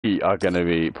We are gonna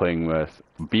be playing with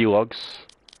B-Logs.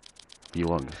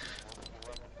 B-Logs.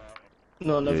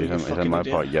 No, never Yeah, he's in my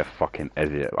part, you fucking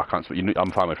idiot. I can't.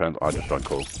 I'm family friends. I just run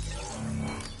cool.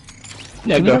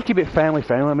 Yeah, Can go. you keep it family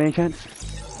friendly, any chance?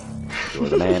 You're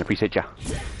the man. Appreciate ya.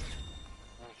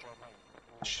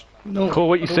 No. Cool.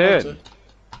 What you said?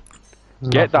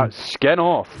 Get that skin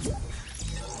off.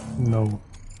 No.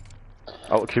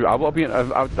 I will be.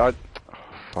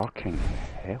 Fucking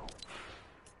hell.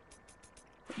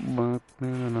 Do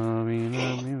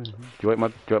you like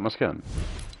my skin?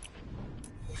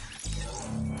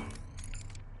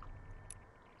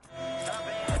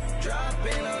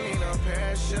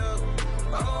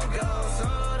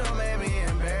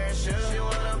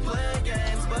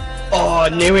 Oh,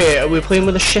 no way, are we playing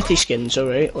with the shitty skins,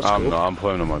 alright? Let's go. No, I'm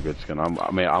playing on my good skin. I'm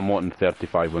wanting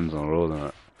 35 wins in a row in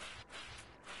it.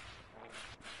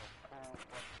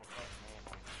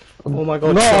 Oh my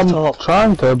god, no, shut I'm up.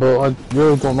 trying to, but I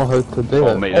really don't know how to do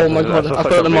it. Mate, Oh my god, I've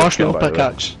got the marshmallow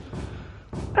pickaxe.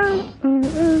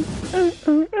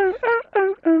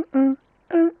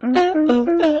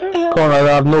 Conrad,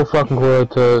 I have no fucking clue how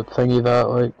to thingy that,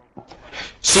 like.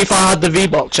 See, if I had the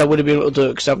V-Box, I would have been able to do it,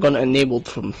 because I've got it enabled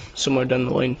from somewhere down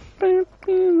the line.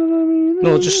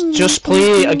 No, just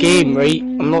play a game, right?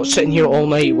 I'm not sitting here all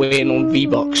night waiting on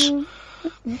V-Box.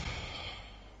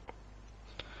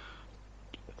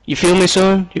 You feel me,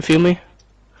 son? You feel me?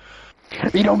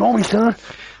 You don't know me, son.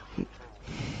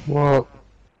 What?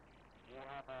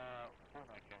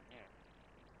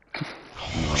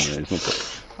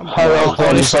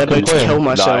 Honestly, I'm about to kill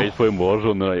myself. Nah, he's playing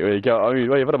Warzone tonight. Wait,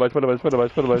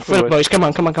 Boys, come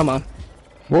on.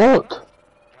 What?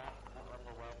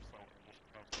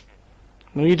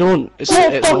 No, you don't. It's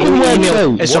What a fucking whole email.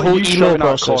 website? It's a whole email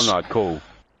process. Conrad, Cole.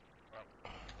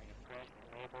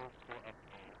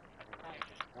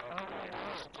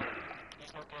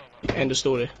 End of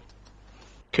story.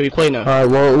 Can we play now? Alright,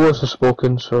 well, it wasn't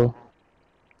spoken, so.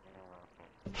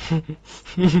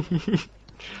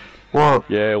 What?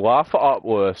 Yeah, laugh it up,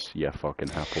 Lewis. You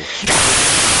fucking apple.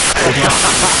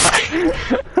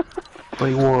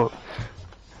 Like what?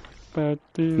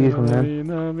 Even then.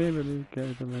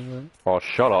 Oh,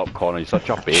 shut up, Connor. He's such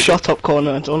a baby. Shut up,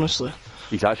 Conrad, honestly.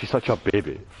 He's actually such a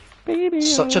baby.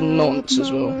 Such a nonce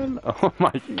as well. Oh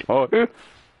my god.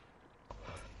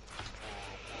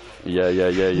 Yeah.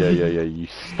 You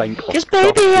stink of Cause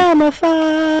baby, I'm a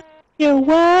fire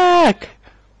whack.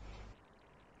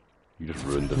 You just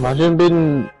ruined it. Imagine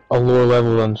being a lower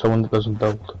level than someone that doesn't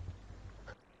build.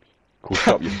 Cool,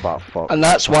 shut you fat fuck. And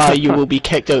that's why you will be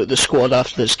kicked out of the squad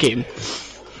after this game.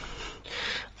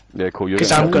 Yeah, cool.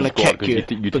 Because I'm gonna kick you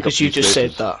because you just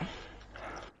said that.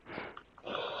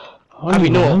 I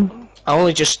mean, no, I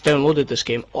only just downloaded this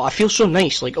game. Oh, I feel so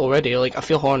nice, like already. Like I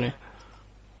feel horny.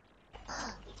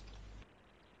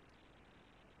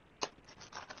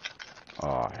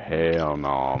 Oh hell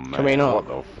no, man. Can we not? What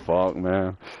the fuck,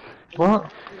 man?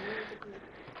 What?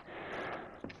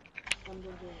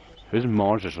 Who's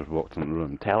Mars just walked in the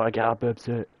room? Tell her I got a boobs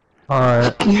out.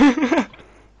 Alright.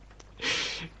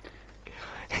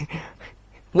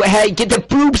 Well, hey, get the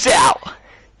boobs out!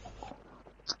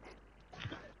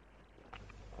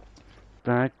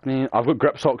 Back me. I've got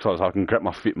grip socks on so I can grip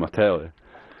my feet in my telly.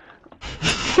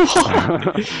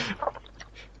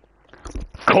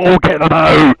 Cole, get them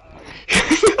out!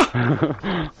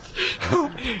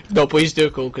 No, please do,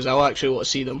 Cole, because I'll actually want to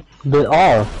see them. They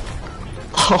are.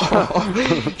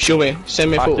 Show me.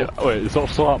 Send me a photo. Wait, stop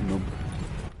slapping them.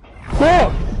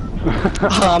 What?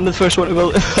 I'm the first one to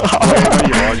build it. You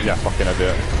are, you fucking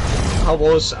idiot. I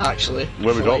was, actually.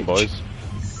 Where we got, boys?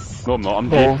 No, I'm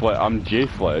not. I'm Jay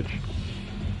Fledge.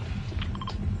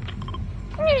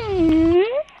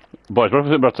 Boys,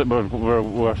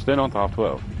 we're staying on to half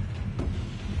 12.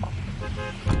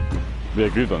 We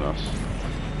agreed on this.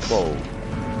 Whoa.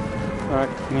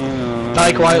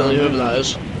 Die quietly, whoever that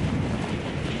is.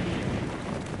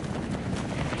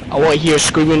 I want to hear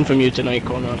screaming from you tonight,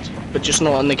 Conrad, but just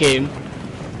not in the game.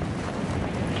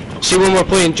 See, when we're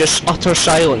playing, just utter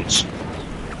silence.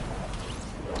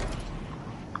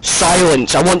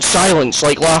 Silence! I want silence,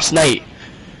 like last night.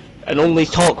 And only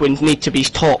talk when need to be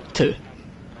talked to.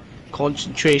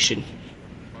 Concentration.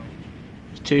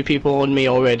 2 people on me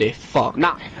already. Fuck.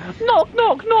 Nah. Knock!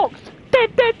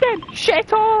 Dead!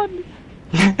 Shit on!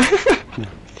 I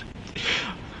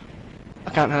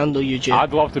can't handle you, Jay.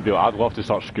 I'd love to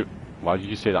start scoop. Why did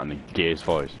you say that in the gayest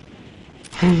voice?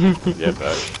 Yeah,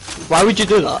 bitch. Why would you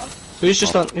do that? Who's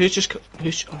just oh. You, you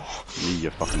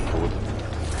fucking toad.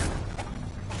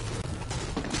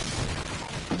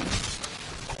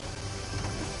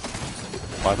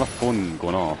 Why is my phone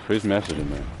going off? Who's messaging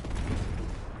me?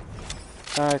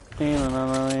 I'm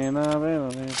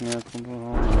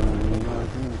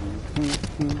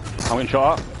getting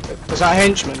shot at. Is that a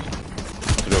henchman?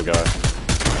 It's a little guy.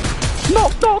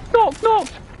 Knocked!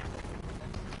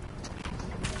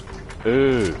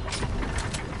 Ooh.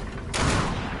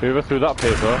 Whoever threw that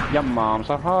paper, your mom's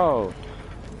a hoe.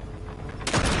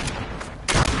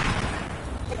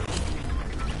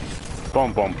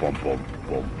 Boom, boom, boom, boom,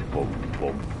 boom, boom,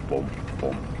 boom, boom,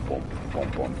 boom, boom, boom,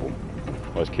 boom, boom.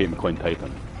 Where's Kate McQueen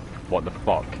typing? What the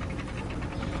fuck?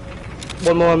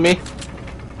 One more on me.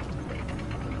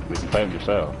 We can fight him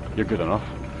yourself. You're good enough.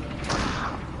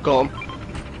 Got him.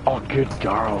 Oh, good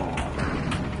girl.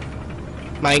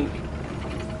 Mine.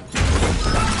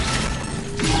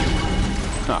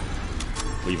 Huh.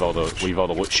 Leave all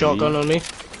the loot. Shotgun on me.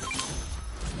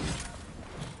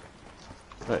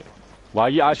 Right. Why are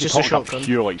you actually Just a talking about shotgun.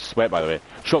 pure like sweat, by the way?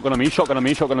 Shotgun on me, shotgun on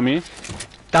me, shotgun on me.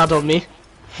 Dad on me.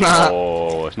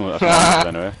 Oh, it's not that's not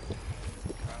anyway.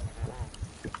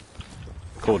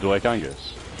 Cool, do you like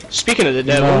Angus? Speaking of the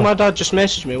devil, No. my dad just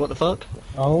messaged me. What the fuck?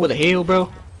 Oh. What the hell,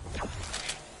 bro?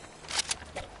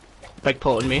 Big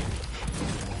pot on me.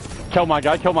 Kill my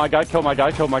guy, kill my guy, kill my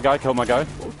guy, kill my guy, kill my guy.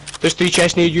 There's 3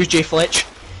 chests near you, J Fletch.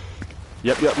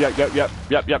 Yep.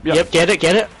 Yep,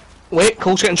 get it. Wait,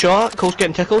 Cole's getting shot at. Cole's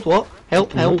getting tickled. What?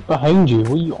 Help. Right behind you,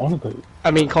 what are you on about?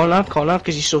 I mean, Conrad,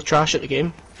 because he's so trash at the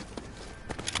game.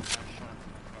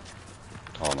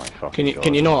 Oh my fucking God.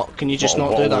 Can you just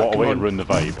not do that? What a Come way to on. ruin the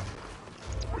vibe.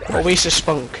 What a waste of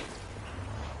spunk.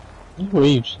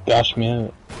 You just gash me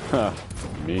out. Huh.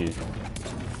 Me.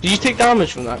 Did you take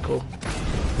damage from that, Cole?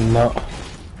 No.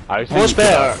 I was thinking What's you could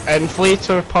better,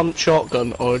 inflator, pump,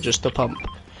 shotgun, or just a pump?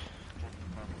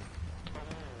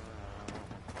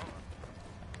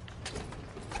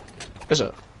 Is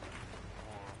it?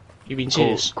 You been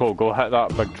serious? Cool, go hit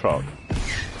that big truck.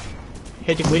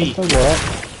 Heady witty. So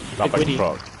what? That Big big woody.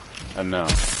 truck. And now.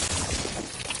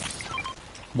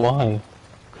 Why?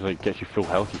 Because it gets you full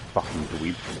health, you fucking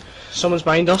dweeb. Someone's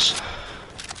behind us.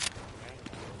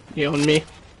 Yeah, on me.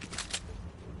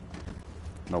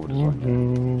 Nobody's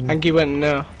on you. I think he went in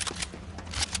there.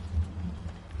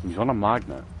 He's on a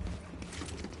magnet.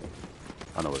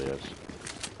 I know what he is.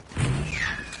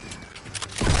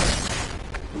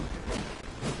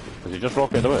 Is he just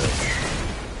rocketed away?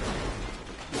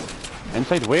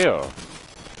 Inside where?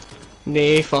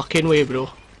 Nay fucking way, bro.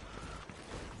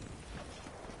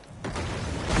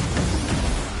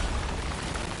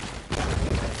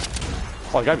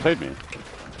 Oh, the guy beside me.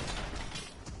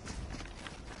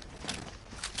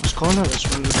 What's going on this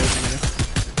one?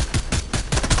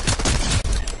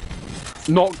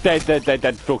 Knock,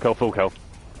 dead. Full kill.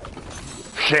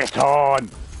 Shit on!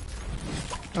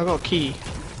 I got a key.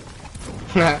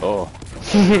 Oh.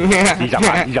 He's a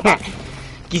back.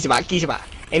 Geezer back.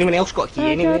 Anyone else got a key?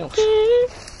 Anyone else?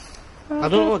 I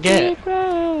don't know what to get.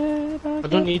 I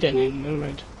don't need any, never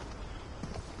mind.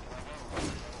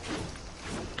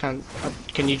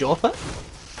 Can you drop it?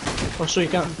 Oh, so you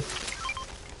can.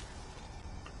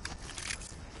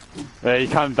 You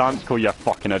can't dance, Cole, you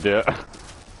fucking idiot.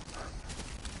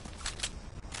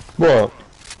 What?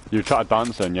 You tried to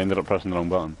dance and you ended up pressing the wrong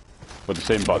button. With the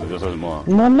same button, it just doesn't matter.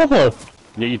 No, never.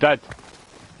 Yeah, you did.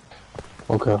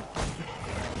 Okay.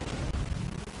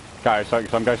 Guys,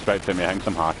 some guy spectating me, I think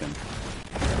some hacking.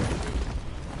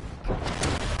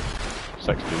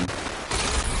 16.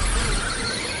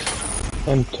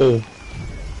 M2.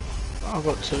 I've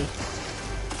got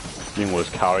 2. Ian was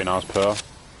carrying as per.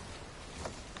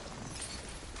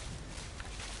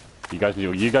 You guys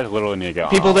literally need to get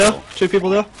People out. there? 2 people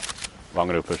there? Well, I'm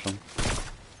gonna push them.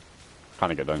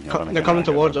 Can't get down here. They're coming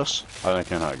towards us. I don't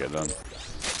think I know how to get down.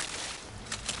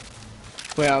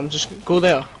 Wait, I'm just go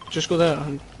there. Just go there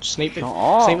and snipe the Shut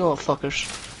up. little fuckers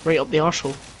right up the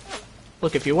arsehole.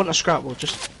 Look, if you want a scrap, we'll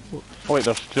just. Oh wait,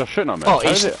 they're shooting at me. Oh, How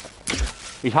is it?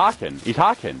 He's hacking. He's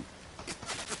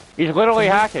literally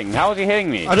hacking. How is he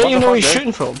hitting me? I don't What even the know where he's fuck,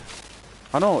 shooting from.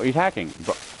 I know, he's hacking.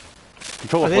 But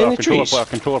controller Are they in the player, trees?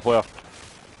 controller player.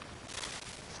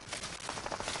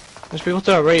 There's people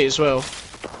to our right as well.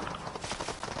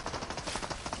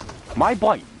 Am I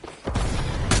blind?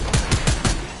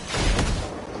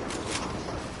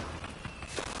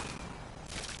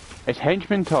 It's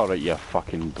henchman turret, you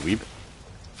fucking dweeb.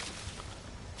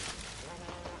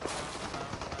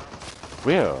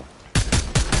 Where?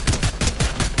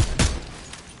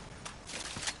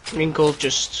 Me and Gold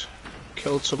just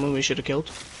killed someone we should have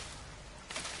killed.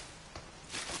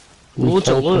 We Loads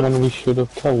of killed loot. someone we should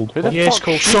have killed. Who the Yes, fuck's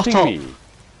Cole, shut shooting up. me?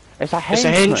 It's a henchman. It's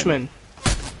a henchman.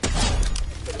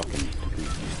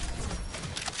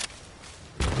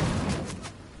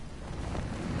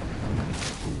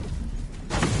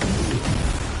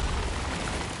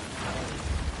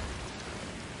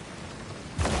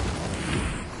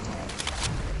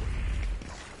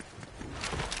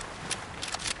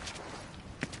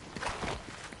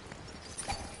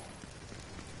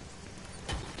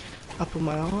 I put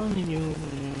my arm in you.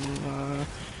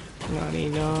 Not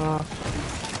enough.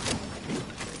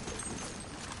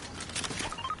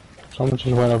 Someone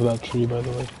just went over that tree, by the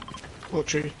way. What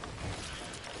tree?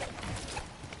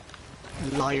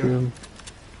 Liar.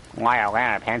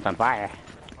 Liar, pants on fire.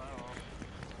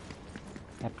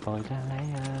 That boy's a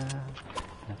liar.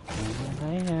 That boy's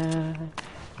a liar.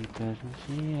 He doesn't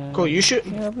see us. Go, you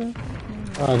shooting? Ah,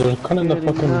 there's a cunt in the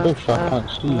fucking bush, I can't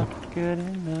see. Good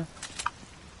enough.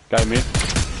 Guy me.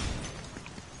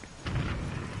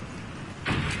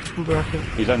 Bracken.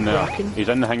 He's in there. Bracken. He's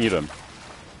in the hangy room.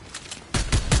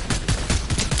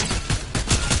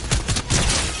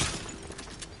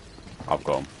 I've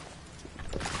got him.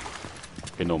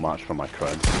 Be no match for my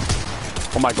crowd.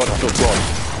 Oh my god, I feel God.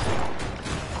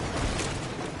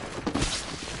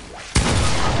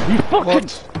 You fucking...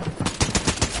 What?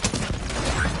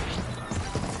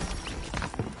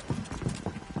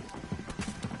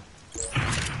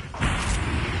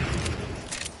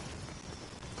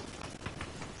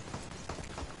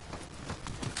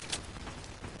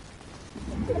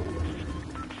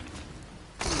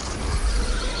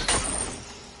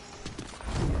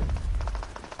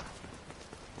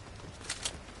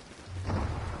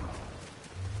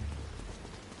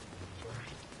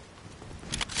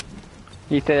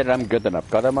 He said I'm good enough.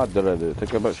 God, I'm not good.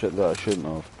 Think about shit that I shouldn't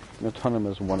have. You're telling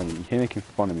him as one of me. You're making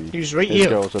fun of me. He's right These here.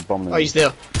 girls are bumming Oh, he's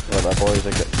there. Well, that boy's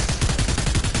like it.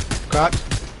 Cracked.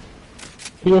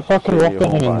 You're fucking rocket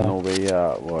him in there. No way, yeah,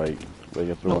 like, where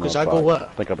you're throwing No, 'cause us I go back.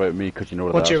 what? Think about me, because you know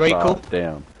where What's that's your right at. call?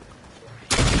 Damn.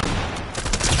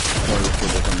 No, you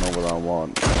doesn't know what I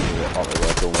want.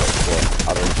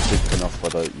 I don't speak enough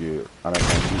without you. And I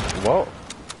can't. What?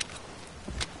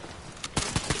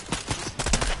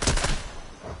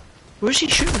 Where's he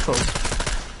shooting from?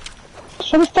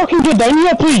 Someone fucking get down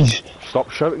here, please!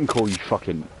 Stop shouting, Cole, you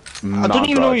fucking I don't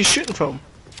even know where you he's shooting from.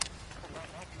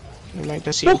 Like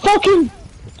this Don't fucking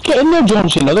get in there,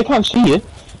 Johnson, now they can't see you.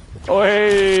 Oh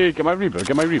hey, get my reboot,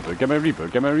 get my reboot, get my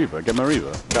reboot, get my reboot, get my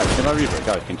reboot. Guys, get my reboot,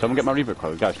 guys, can someone get my reboot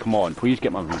card? Guys, come on, please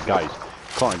get my reboot, guys.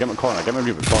 Corner, get my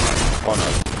reboot, corner.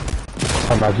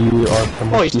 You are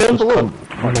the Oh, he's down below.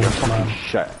 man.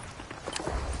 Shit.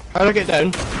 How'd I get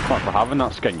down? Come on, for having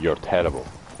that skin, you're terrible.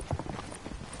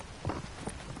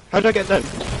 How'd I get down?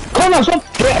 Connor,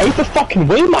 stop! Get out the fucking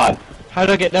way, man! How'd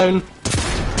I get down?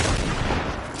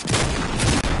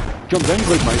 Jump in,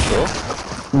 good mate,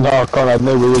 sure. No, Connor,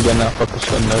 no way we're getting that fucking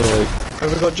skin now, like.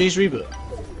 Have we got Jay's reboot?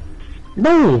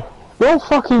 No! We're all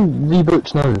fucking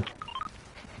reboots now.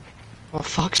 Oh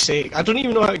fuck's sake, I don't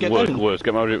even know how to get down. Worse,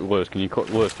 get my reboot, worse, can you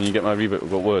get my reboot,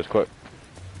 go worse, quick.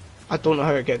 I don't know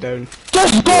how to get down.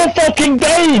 Just go fucking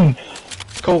down!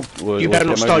 Cole, Worse, you better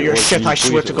not get my start your reboot, shit, I please,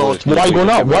 swear to God. please, Why going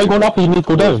up? Why going up? You need to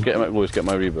go down. Worse, get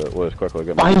my reboot, worse, quickly,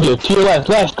 get my Behind you, to your left,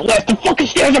 the fucking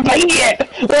stairs are behind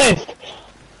you! Left!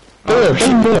 There,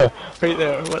 down there! Right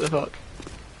there, what the fuck?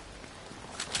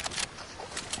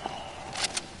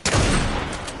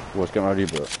 Worse, get my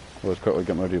reboot. Worse, quickly,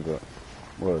 get my reboot.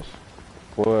 Worse.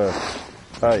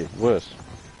 Hey, worse.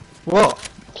 What?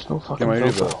 It's no fucking Get my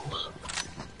reboot. filters.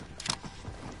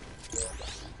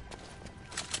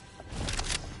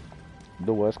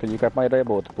 The worst, can you get my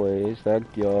reboot, please?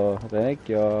 Thank you.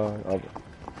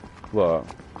 What?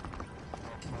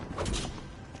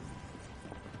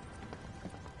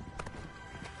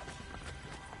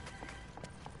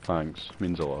 Thanks,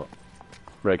 means a lot.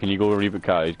 Right, can you go reboot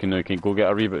guys? Can you go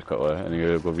get a reboot quickly and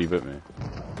then go reboot me?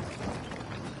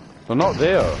 They're not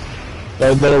there.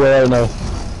 They're away now.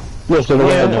 Yes, they're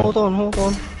away now. Hold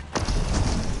on.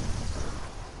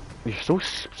 You're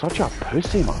such a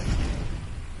pussy, man.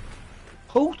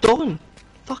 Hold on.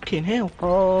 Fucking hell.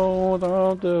 Oh,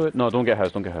 don't do it. No, don't get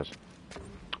his.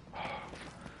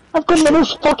 I've got the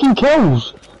most fucking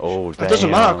kills! Oh, damn. It doesn't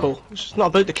matter, Cole. It's not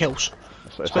about the kills.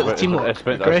 It's about the teamwork, I was just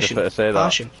aggression, about to say that.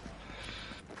 passion.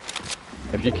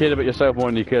 If you care about yourself more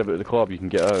than you care about the club, you can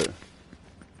get out.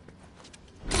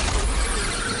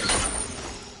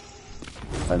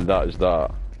 And that is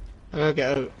that. I gotta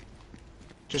get out.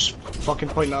 Just fucking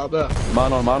point that up there.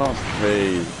 Man on.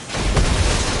 Hey.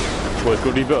 Wait,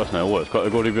 go reboot us now. Wait, quickly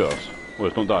go reboot us.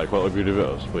 Wait, don't die. Quickly go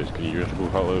reboot us. Wait, can you just go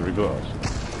quickly reboot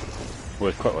us?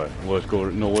 Wait, quickly. Wait, go.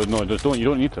 No, just don't. You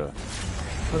don't need to.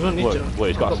 I don't need to. Wait,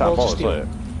 he's got a I've set balls balls, of steel. like.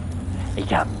 He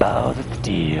got balls of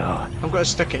steel. I'm gonna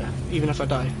stick it, even if I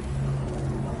die.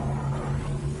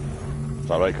 Is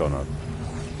that right, Conrad?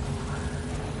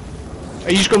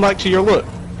 Are you just going back to your loot?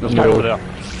 Let's go over there.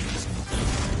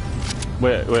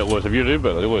 Wait, Lewis, have you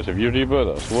reboot us? Lewis, have you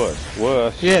reboot us?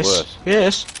 Worse. Yes.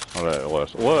 Yes. Alright,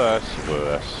 worse.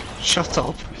 Shut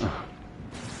up.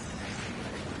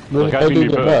 Look, How do you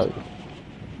get back?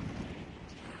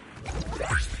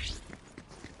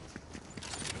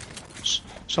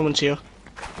 Someone's here.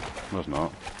 No, it's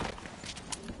not.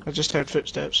 I just heard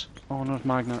footsteps. Oh, no, it's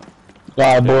Magnet.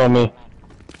 Yeah, blow me.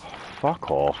 Fuck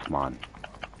off, man.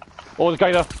 Oh, there's a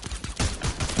guy there.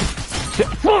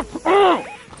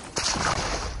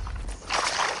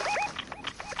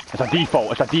 It's a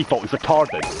default, it's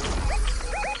retarded.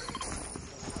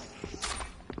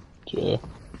 Yeah.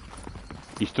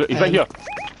 He's right here.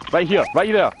 Right here,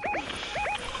 right there.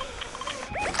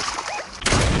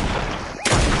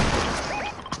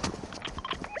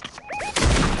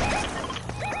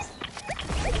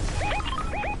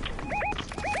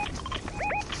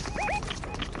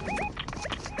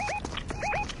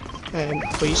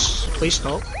 Please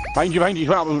stop. Behind you, he's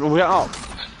went up.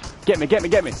 Get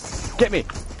me.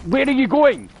 Where are you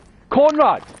going?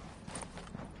 Conrad!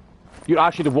 You're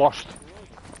actually the worst.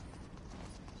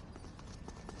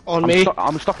 Me.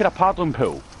 I'm stuck in a paddling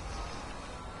pool.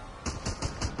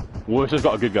 Lewis has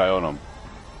got a good guy on him.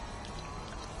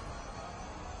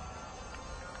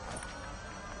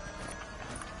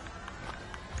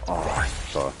 Oh,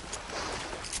 sorry.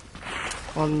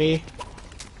 On me.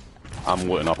 I'm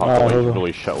looting up after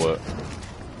really shit loot.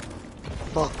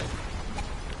 Fuck.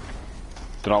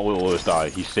 Do not let Lewis die,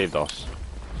 he saved us.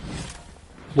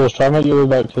 Let's try and make your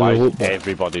way back to Why the is loot box.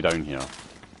 everybody down here?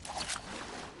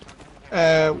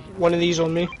 One of these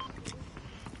on me.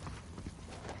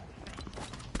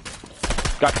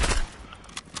 Guy.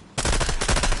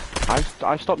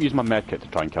 I stopped using my medkit to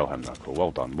try and kill him there, cool.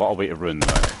 Well done. What a way to ruin the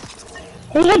night.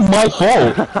 It wasn't my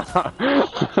fault!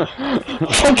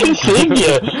 I fucking saved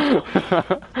you!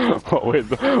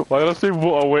 Why did I say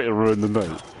what a way to ruin the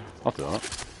night? I'll do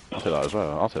that. I'll take that as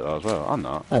well. And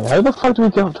that. Hey, how the fuck do we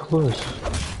get up to Lewis?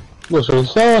 Lewis, are you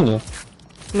still on you?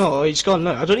 No, he's gone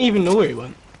now. I don't even know where he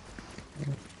went.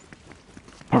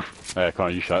 Hey, Connor,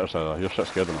 you shot yourself there. You're shit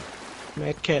scared of me.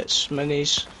 Medkits,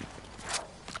 minis,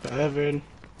 whatever.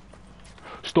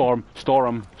 Storm.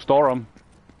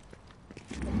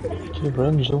 Dude, we're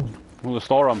in the zone. Oh, the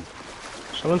storm.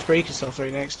 Someone's breaking stuff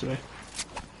right next to me.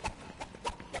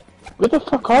 Where the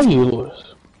fuck are you,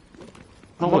 Lewis?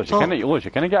 No, Lewis,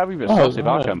 you can't get a wee bit sassy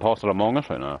back and imposter among us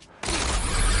right now.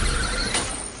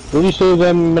 Where do you say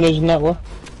them minis in that were?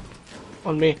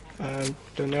 On me.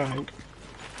 Down there, I think.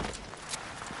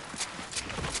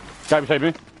 Guy beside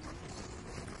me.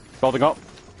 Building up.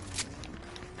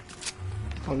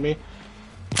 On me.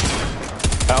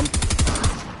 Hit him.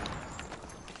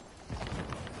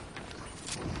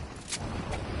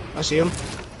 I see him.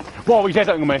 Whoa, he's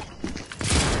heading me.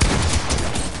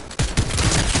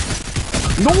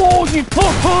 No, you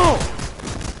fuck!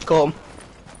 Got him.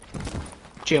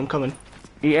 Gee, I'm coming.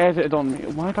 He edited on me.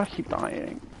 Why do I keep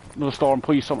dying? No, Storm,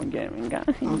 please, someone get me.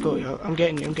 I'll go, yeah. I'm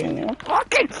getting you.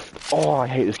 Fucking! Oh, I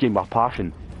hate this game by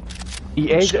passion.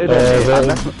 He edited on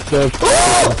me.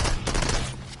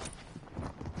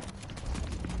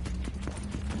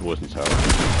 It wasn't terrible.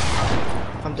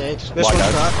 I'm dead. This one's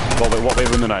cracked. What way to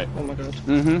ruin the night? Oh my god.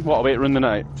 What a way to ruin the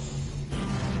night.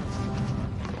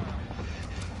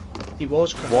 He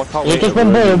was cracked. What a way Just to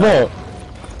one ruin the more, night.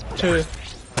 Two.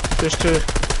 There's two.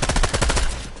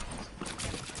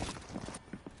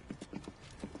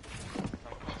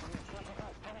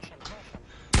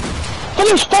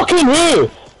 Someone's fucking here!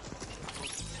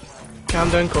 Calm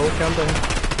down, Cole. Calm down.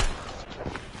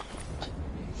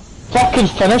 Fucking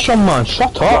finish him, man.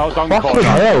 Shut up. Well done, fucking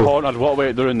hell. Conrad, what a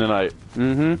way to ruin the night.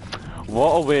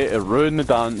 What a way to ruin the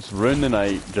dance, ruin the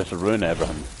night, just ruin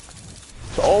everything.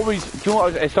 It's always, do you know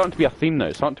what, it's starting to be a theme now.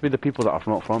 It's starting to be the people that are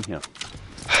not from here.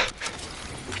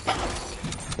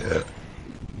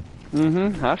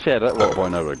 I said it, what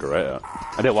point I regret it.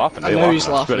 I did laughing, I know he's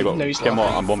laughing, now he's Come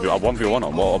on, laughing. I'm 1v1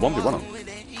 him, well, 1v1 him.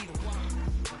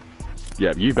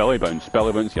 Yeah, you belly bounce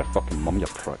your fucking mum, you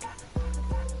prick.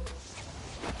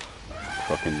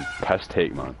 Fucking piss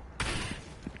take, man.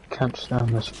 Can't stand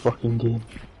this fucking game.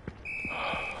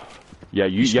 Yeah,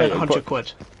 You spent 100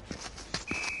 quid.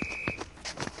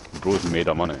 Bro's made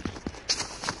of money.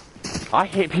 I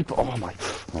hate people. Oh my!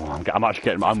 Oh, I'm actually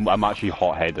getting. I'm actually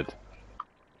hot-headed. It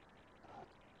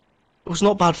was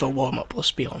not bad for a warm-up.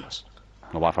 Let's be honest.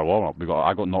 No, why for warm up?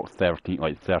 I got knocked 13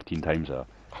 times there.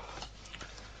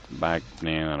 Back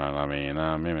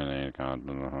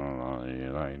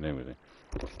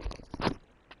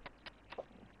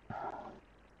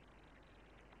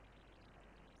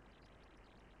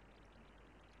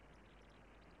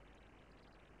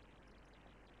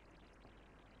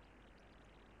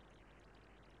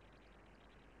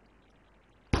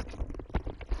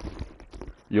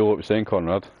Yo, what you saying,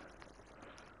 Conrad?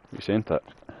 What you saying, Tit?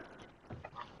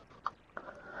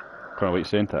 Conrad, what you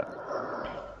saying, Tit?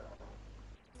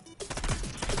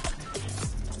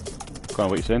 Conrad,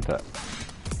 what you saying, Tit?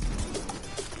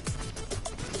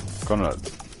 Conrad.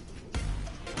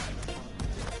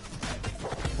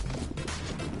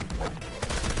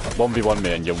 One v one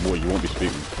me and you won't be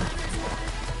speaking.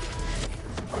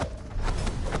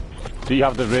 Do you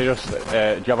have the rear?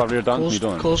 Do you have a rear dance?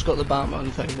 Cole's got the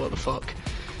Batman thing. What the fuck?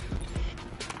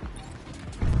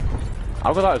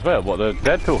 I've got that as well. What, the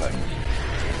Deadpool thing?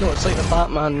 No, it's like the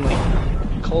Batman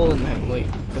like calling him, like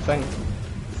the thing.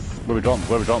 Where we dropping, boys?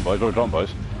 Where we dropping, boys?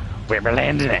 Where we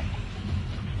landing it?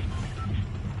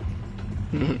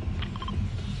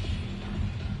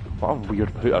 What a weird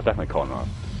hoot. I was definitely calling that.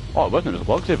 Oh, it wasn't. It was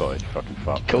a Bugsy boy. Fucking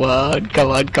fuck. Come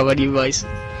on, you boys.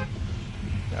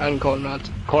 And Conrad.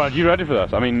 Conrad, you ready for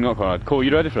this? I mean, not Conrad. Cole,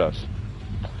 you ready for this?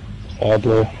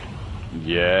 Sadly.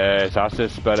 Yes, that's the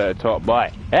spirit at the top, boy.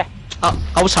 Eh?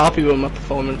 I was happy with my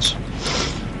performance.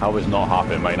 I was not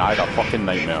happy, mate. I had a fucking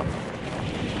nightmare.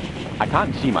 I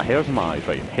can't see, my hair's in my eyes,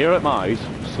 right? Hair at my eyes,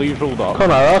 sleeves rolled up.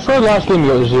 Come on, that's the last game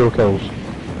you got 0 kills.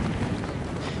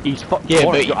 He's yeah,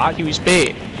 but he was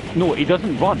bait. No, he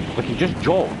doesn't run, like he just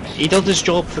jogs. He did his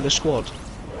job for the squad.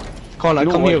 Conrad,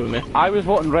 come here with me. I was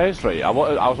wanting res, right? I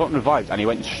was wanting revives, and he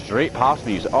went straight past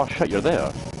me. He said, "Oh shit, you're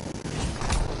there."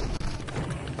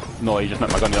 No, he just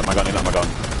nicked my gun. He nicked my gun.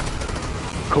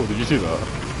 Cool, did you see that?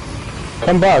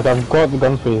 Come back, I've got the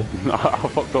gun for you. I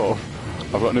fucked off.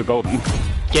 I've got a new building.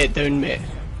 Get down, mate.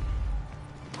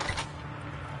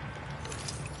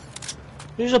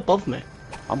 Who's above me?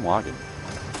 I'm lagging.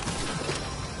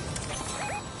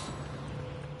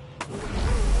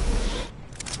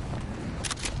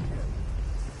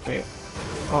 Wait.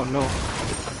 Oh no.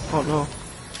 Oh no.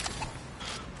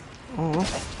 Oh.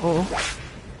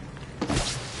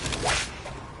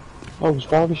 Oh,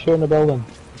 why are we sharing the building?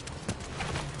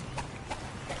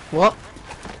 What?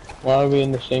 Why are we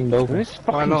in the same building? Who's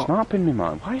fucking snapping me,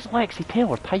 man? Why is Lexi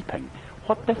Taylor typing?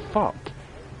 What the fuck?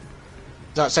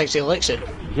 Is that sexy Alexa?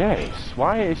 Yes.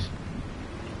 Why is...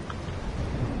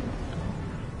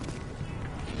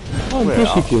 Oh,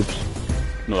 Juicy Cubes.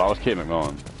 No, that was Kate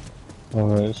McMillan. Oh,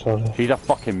 right, sorry. She's a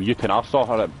fucking mutant. I saw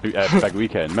her at Big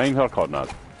Weekend. Mind her, Conrad.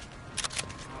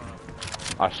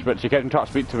 She kept trying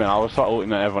to speak to me and I was sort of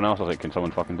looking at everyone else. I was like, can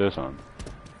someone fucking do something?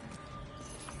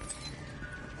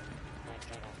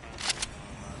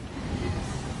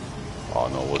 Oh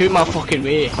no. Keep my fucking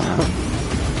way.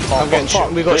 I'm getting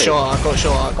shot. We got shot. I got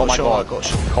shot. Oh my god.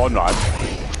 Conrad.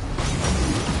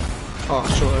 Oh,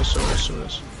 sorry.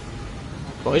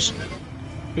 Boys,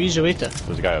 who's the waiter?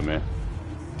 There's a guy on me.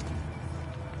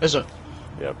 Is it?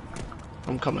 Yep.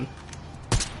 I'm coming.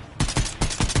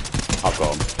 I've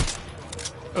got him.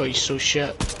 Oh, he's so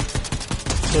shit.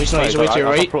 No, he's not. He's away to your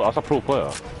right. That's a pro player.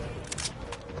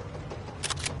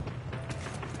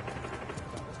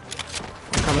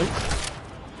 I'm coming.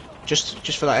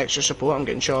 Just for that extra support, I'm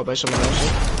getting shot by someone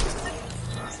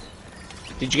else.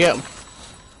 Did you get him?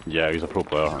 Yeah, he's a pro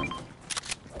player. I think.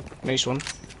 Nice one.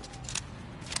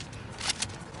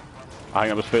 I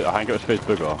think it was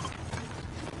Facebooker.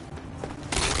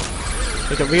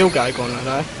 Like a real guy going like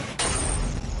that.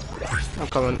 I'm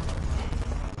coming.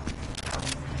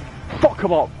 Fuck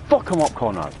him up,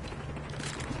 Conrad.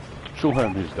 Show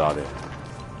him his daddy.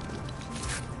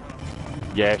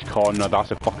 Yes, Conrad,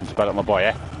 that's a fucking spirit, my boy,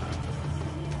 eh?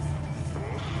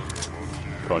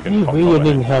 Come on, get You fucked really up,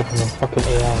 didn't help him, fucking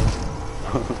AI.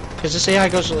 Because this AI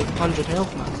goes to like 100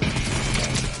 health, man.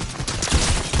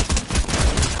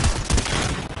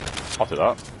 I'll take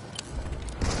that.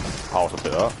 I'll also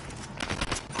take that.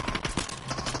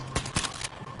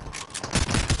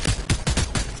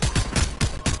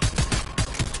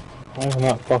 Why isn't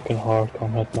that fucking hard,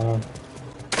 Conrad, man?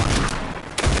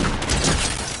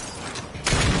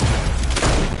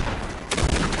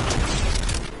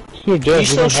 You're dead. He's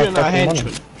still shooting at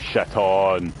henchman. Shit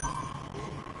on.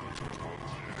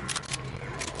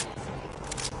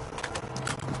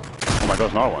 Oh my god,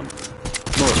 there's another one.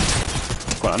 No.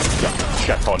 Go on, get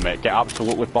shit on, mate. Get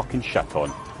absolutely fucking shit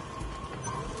on.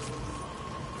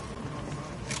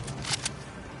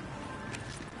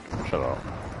 Shut up.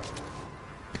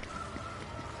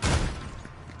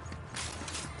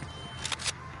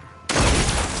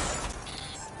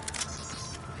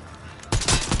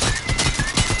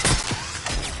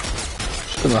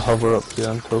 Just gonna hover up here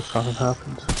until something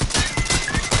happens.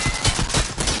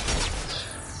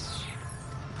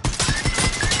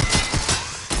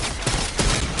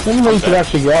 Maybe we could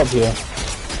actually get up here.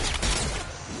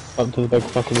 Up to the big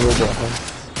fucking robot thing.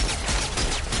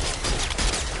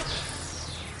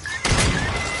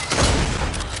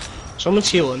 Someone's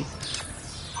healing.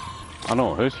 I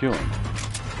know, who's healing?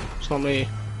 It's not me.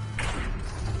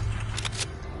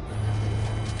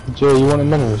 Jay, you want a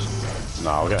minerals?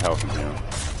 Nah, I'll get help from here.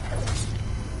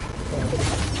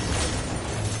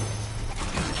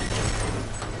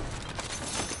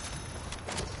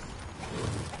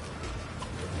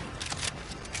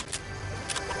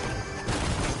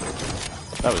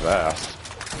 That was ass.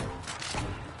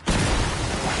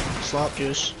 Slap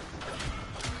juice.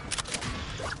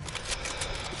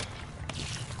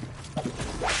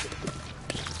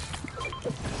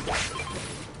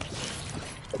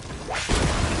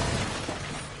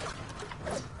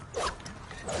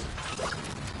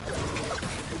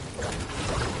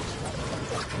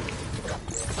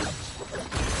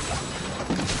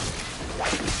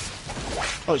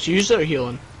 Oh, it's you that are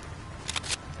healing.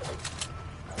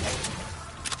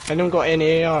 Anyone got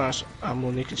any ARs?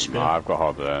 Ammo they can spare? Nah, I've got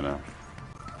hardly any.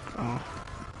 Oh.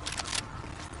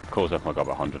 Cole's definitely got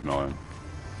about 100 million.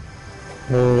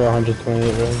 No, we got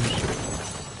 128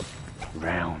 rounds.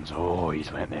 Rounds, oh,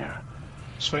 he's went there.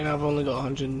 It's fine, I've only got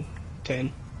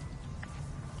 110.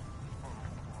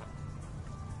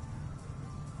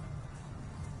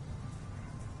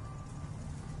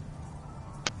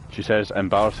 She says,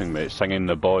 embarrassing mate, singing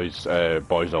the Boys a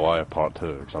Liar Part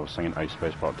 2, because I was singing Ice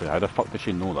Space Part 2. How the fuck did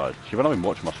she know that? She wouldn't even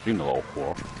watch my stream, the little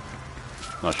whore.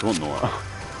 No, she won't know it.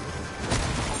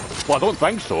 Well, I don't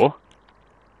think so.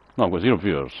 No, I've got 0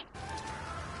 viewers.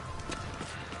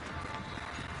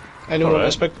 Anyone want Alright.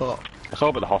 this big pot? I saw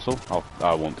about the hustle.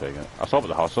 I won't take it. I saw about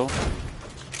the hustle.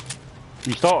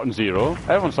 You start on 0.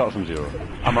 Everyone starts from 0.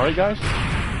 Am I right, guys?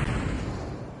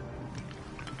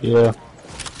 Yeah.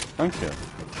 Thank you.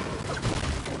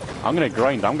 I'm gonna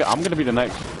grind. I'm gonna be the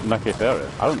next Nicky 30.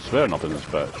 I don't swear nothing in this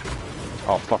bitch.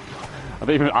 Oh fuck! I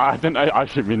didn't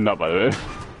actually mean that, by the way.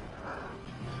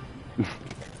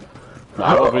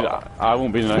 I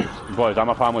won't be the next. Boys, I'm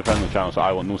a family friendly channel, so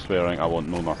I want no swearing. I want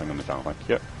no nothing on the channel. Thank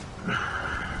you.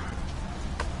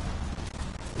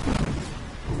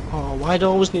 Oh, why do I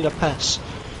always need a piss?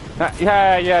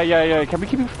 Yeah. Can we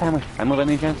keep it family friendly by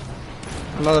any chance?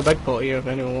 Another big pot here if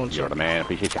anyone wants You're it. the man.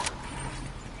 Appreciate ya.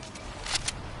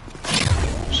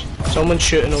 Someone's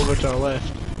shooting over to our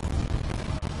left.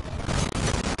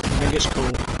 I think it's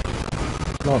cool.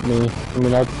 Not me. I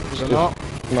mean, Is it not?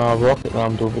 Nah, rocket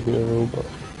rammed over here though, but...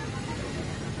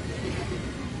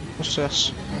 What's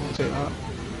this? I'll take that.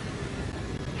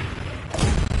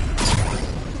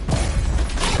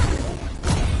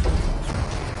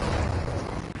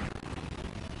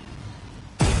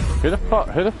 Who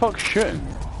the fuck's shooting?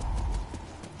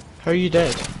 How are you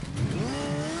dead?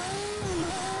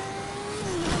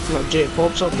 Look, Jake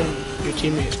pops up and your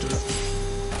teammates do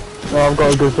it. Well, I've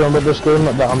got a good feeling about this game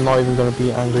that I'm not even going to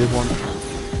be angry once.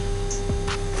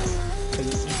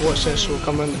 And what's this? We'll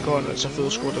come in the corner, it's a full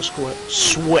squad of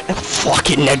sweat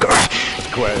fucking nigger!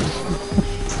 Quiz.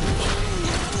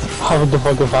 How the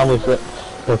fucking family fit?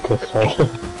 Okay, sorry.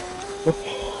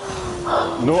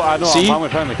 No, I know. See? I'm family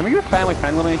friendly. Can we get a family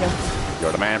friendly again?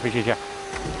 You're the man. Appreciate ya.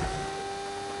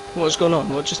 What's going on?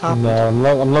 What just happened?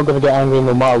 No, I'm not going to get angry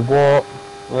no matter what.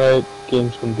 Right,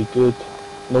 game's going to be good.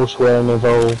 No swearing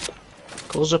involved.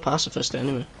 Cole's a pacifist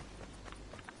anyway.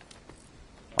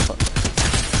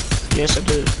 Yes, I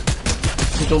do.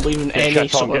 You don't believe in Get any shit on.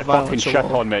 sort Get of fucking violence shit or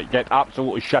war. on, mate. Get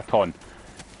absolutely shit on.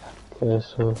 Okay,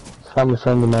 so family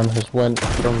friendly man has went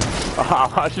from...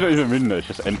 I actually don't even mean this.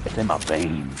 It's in my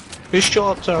veins. Who's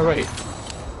shot up to our right?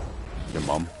 Your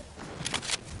mum.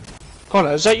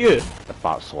 Connor, is that you? The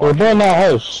fat slut. We're in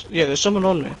that house. Yeah, there's someone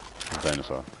on me. There's a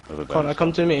dinosaur. There's a Connor, dinosaur.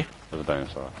 come to me. There's a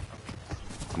dinosaur.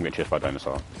 I'm getting chased by a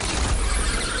dinosaur.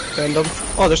 Downed him.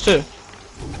 Oh, there's two.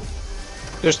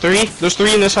 There's three. There's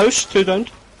three in this house. Two downed.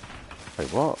 Wait,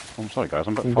 what? I'm sorry, guys.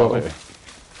 I'm a bit Got far him. away.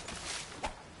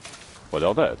 What, they're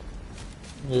all dead?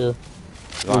 Yeah.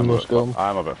 I'm got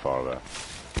him. a bit far away.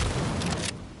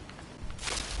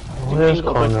 Where's You've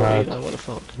got a big Conrad? grenade, what the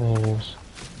fuck? Yes.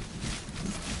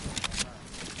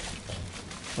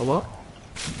 A what?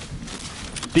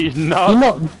 These Do you nuts!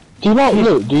 not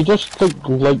loot? Do you just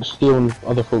like stealing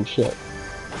other folks' shit?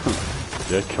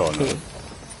 Yeah, Connor.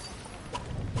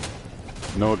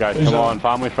 No, guys, Who's come that? on,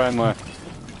 family friendly.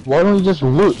 Why don't you just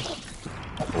loot?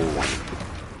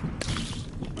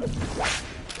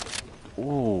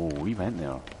 Oh, we went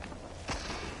there.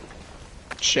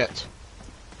 Shit.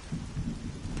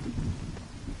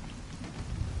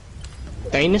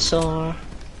 Dinosaur.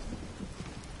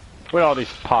 Where are these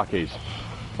parkies?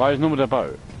 Why is nobody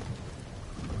about?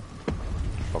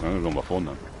 Fuck, I'm gonna go on my phone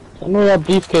then. I know that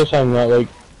briefcase hanging that like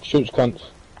shoots cunts.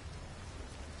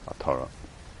 A turret.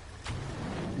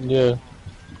 Yeah.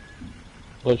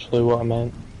 Literally what I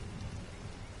meant.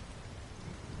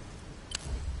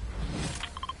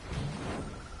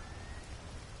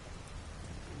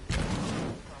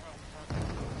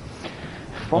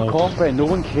 Fuck Nice. off, man. No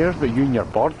one cares about you and your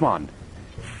bird, man.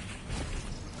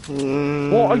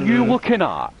 Mm. What are you looking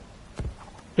at?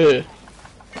 Who?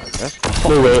 This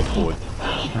No way. phone.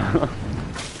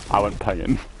 I went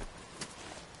pinging.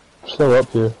 still up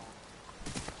here.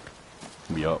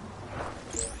 Be up.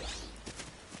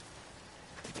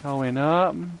 Going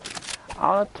up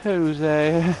on a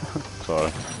Tuesday.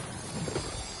 Sorry.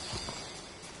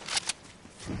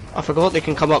 I forgot they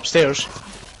can come upstairs.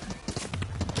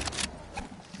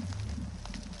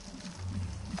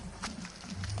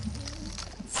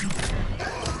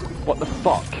 What the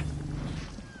fuck?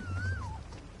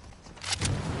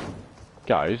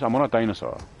 Guys, I'm on a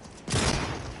dinosaur.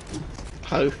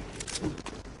 How?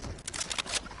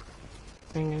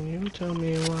 Can you tell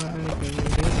me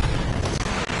why?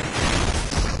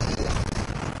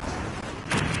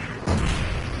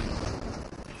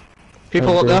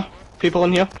 People up there? People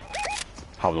in here?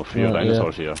 Have no fear, Yeah,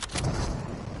 dinosaurs here.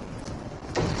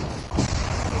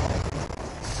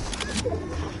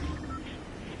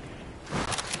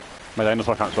 My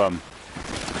dinosaur can't swim.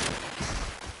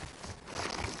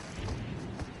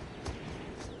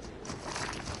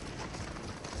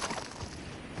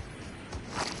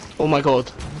 Oh my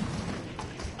god.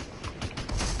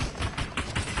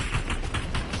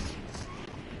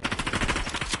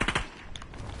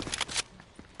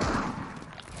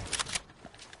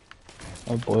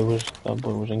 That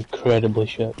boy was incredibly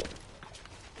shit.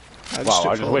 Wow,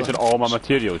 I just wasted all my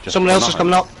materials just Someone for else is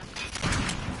nothing. coming up.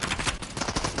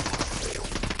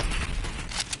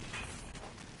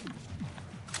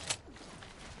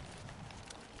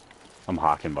 I'm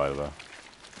hacking, by the way.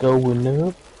 Going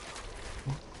up.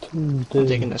 I'm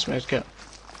taking this med kit.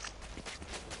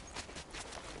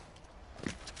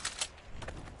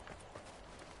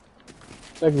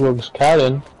 Big Rug's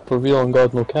carrying, for real and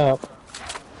God no cap.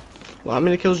 Well, how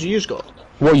many kills you got?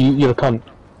 What, you're a cunt.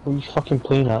 What are you fucking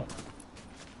playing at?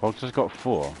 Well, just got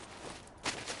 4.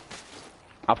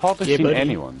 I've hardly Yeah, seen buddy.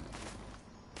 anyone.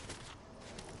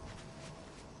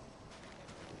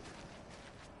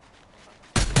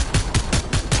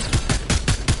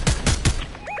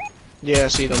 Yeah, I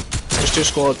see them. There's 2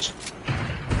 squads.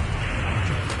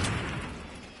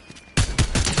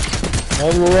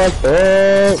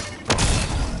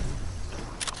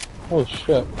 Oh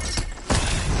shit.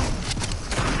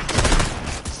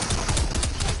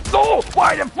 No!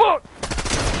 Why the fuck?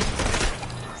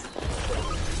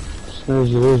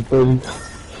 Snooze it is, buddy.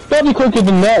 Don't be quicker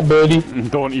than that, buddy.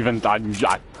 Don't even die.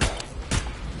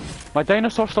 My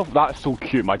dinosaur's still. That's so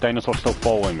cute. My dinosaur's still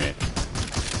following me.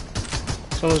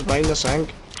 Someone's behind the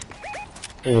sink.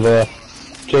 Over there.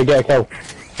 Jay, get a kill.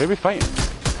 Who are we fighting?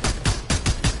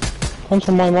 Punch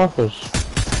on my markers.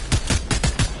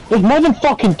 There's more than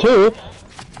fucking 2!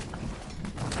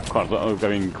 Come on, I'm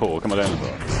going cool. Come on,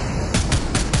 dinosaur.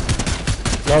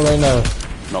 Not right now.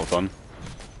 Knocked on.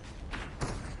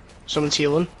 Someone's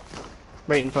healing.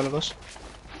 Right in front of us.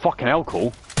 Fucking hell,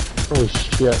 cool. Holy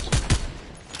shit.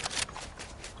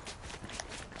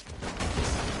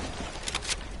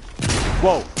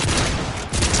 Whoa!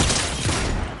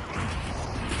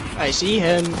 I see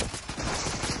him.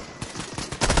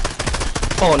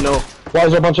 Oh no. Why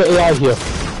is there a bunch of AI here?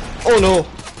 Oh no.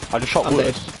 I just shot I'm dead.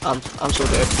 Lewis. I'm so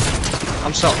dead.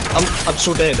 I'm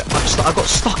so dead. I got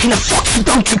stuck in a fucking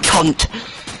donkey cunt.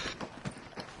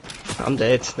 I'm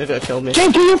dead. They're gonna kill me. Jay,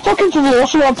 get your fucking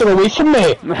velociraptor away from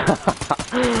me!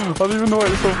 I don't even know why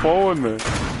it's still following me.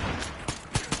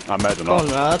 I'm mad enough.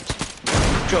 Conrad, do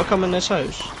you want to come in this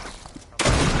house?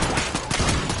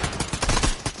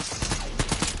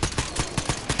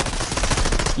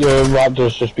 Your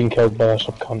raptor's just been killed by a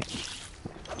sub cunt.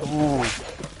 Oh,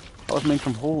 that was made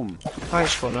from home.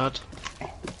 Thanks, Conrad.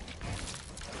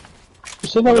 You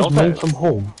said that was made from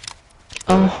home?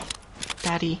 Oh,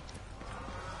 Daddy.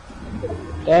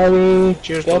 Daddy,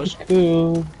 Cheers, that's boys.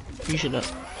 cool. You should not.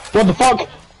 What the fuck?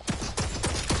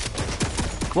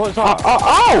 What is that?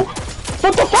 Ow!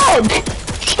 What the fuck?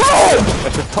 Stop!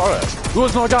 It's a turret.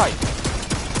 Lewis, not a guy.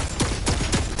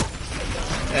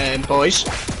 Boys,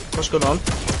 what's going on?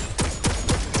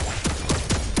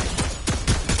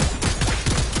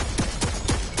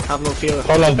 Have no fear,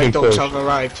 Conrad's the big been dogs pushed. have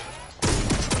arrived.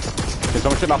 Can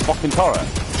someone shoot that fucking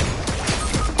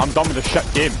turret? I'm done with this shit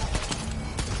game.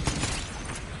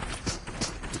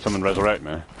 Can someone resurrect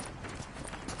me?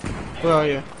 Where are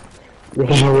you?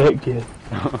 Resurrect you.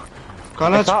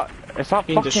 Conrad? It's that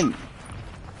You can just- fucking...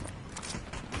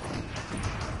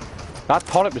 That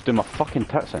turret was doing my fucking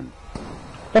tits in.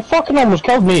 That fucking almost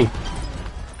killed me.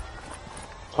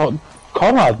 Oh,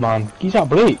 Conrad, man, he's a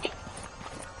break.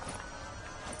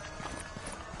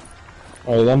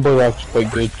 Alright, them boy acts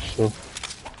quite good, so.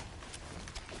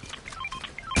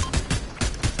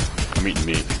 I'm eating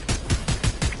meat.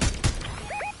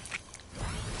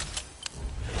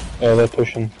 Yeah, they're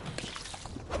pushing.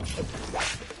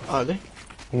 Are they?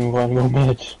 I'm going to go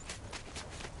meds.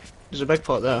 There's a big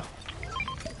pot there.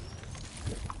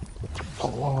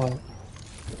 What?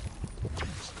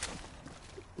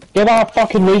 Get that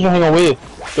fucking laser thing away!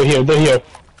 They're here, they're here.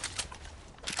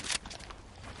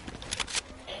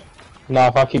 Nah,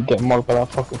 if I keep getting marked by that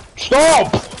fucking...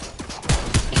 Stop!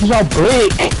 He's not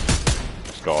break!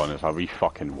 It's gone, it's a wee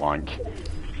fucking wank.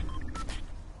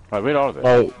 Right, where are they?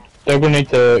 Right, they're gonna need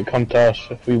to come to us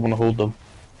if we wanna hold them.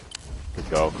 Good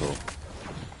go, cool.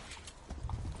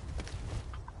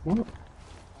 What?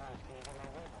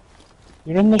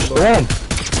 You're in the storm.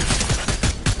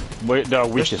 Wait, they're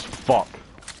weak as fuck.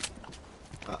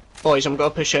 Boys, I'm gonna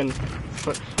push in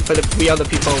for the three other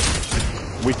people.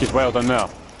 Weak as well down there.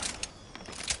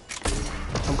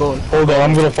 I'm going. Hold on,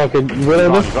 I'm gonna fucking... Where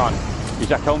are He's they? on.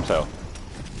 He's at kill himself.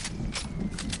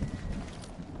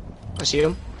 I see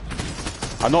him.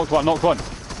 I knocked one,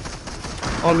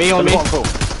 On me, on me.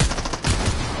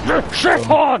 Shit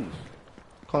on!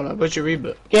 Connor, where's your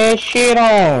reboot? Get shit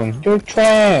on! You're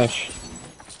trash!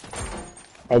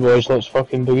 Right boys, let's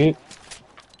fucking boogie.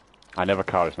 I never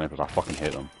carry snipers, I fucking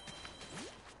hate them.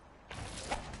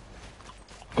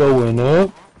 Going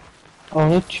up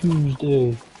on a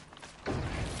Tuesday.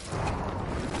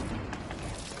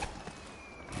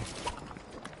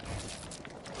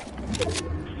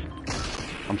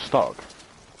 I'm stuck.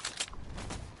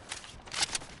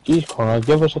 Jeez Connor,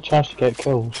 give us a chance to get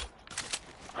kills.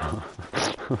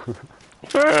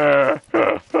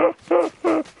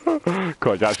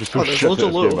 God, that's just so Oh, there's shit loads at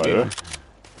of this loot game, by the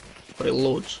way. Like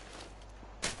loads.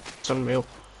 It's unreal.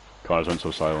 Connor's went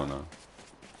so silent now.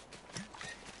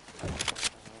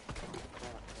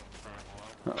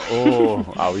 Oh,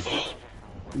 owie.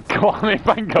 Go on, me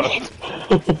fingers!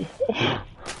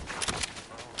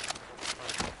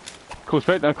 Cool,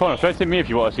 now Connor, spectate me if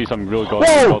you want to see some real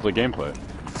godly gameplay.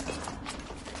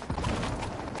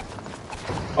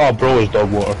 Oh bro, is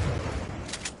dog water.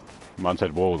 Man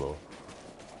said whoa though.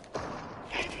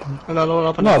 Another one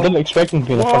up and No, I down. didn't expect him to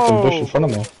be in a fucking bush in front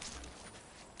of me.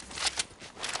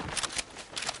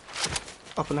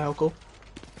 Up and out, go.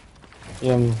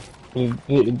 Yeah,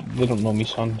 they don't know me,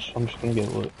 son, so I'm just gonna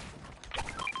get lit.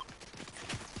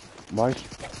 Why?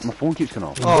 My phone keeps going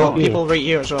off. Oh, Right here. people right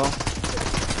here as well.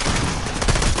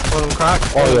 One of them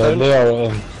cracked. Oh one of yeah, them they are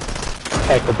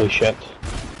impeccably shit.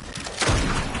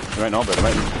 They might not, but they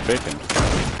might be faking.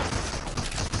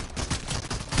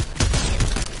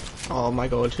 Oh my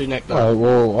god, who nicked that? Alright,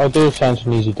 well, I do sense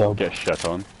an easy dub. Get shit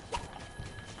on.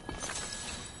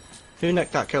 Who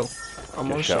nicked that kill? I'm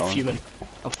Get honestly shit on. fuming.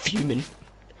 I'm fuming.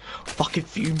 Fucking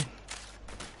fuming.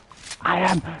 I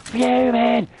am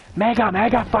fuming!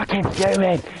 Mega fucking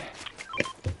fuming!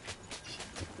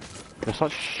 There's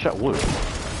such shit loot.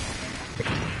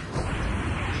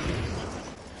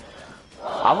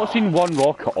 I've not seen one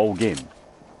rocket all game.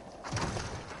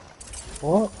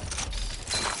 What?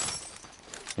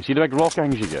 You see the big rocket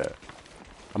things you get?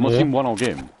 I've not Yeah. seen one all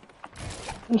game.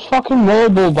 There's fucking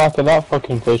rollerball back at that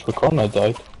fucking place where Connor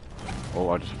died. Oh,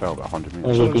 I just fell about 100 I meters.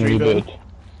 was looking Someone's rebooted.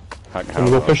 Can't Can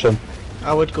we go push them?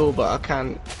 I would go, but I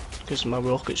can't because my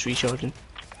rocket's recharging.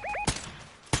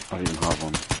 I don't even have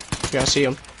one. Yeah, I see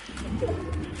him.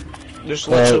 There's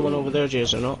literally one over there, Jay,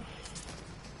 is there not?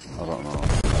 I don't know.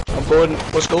 I'm going.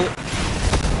 Let's go.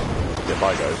 Get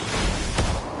by, guys.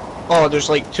 Oh, there's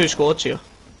like 2 squads here.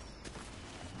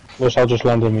 Yes, I'll just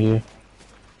land in with you.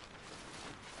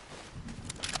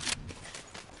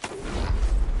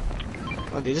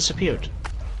 Oh, they disappeared.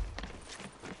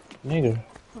 Neither.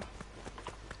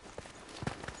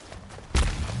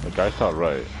 The guy's not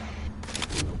right.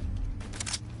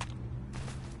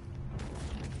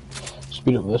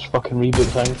 Speed up this fucking reboot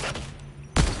thing.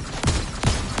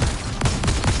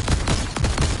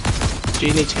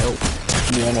 Jay needs help.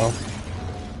 Yeah, I know.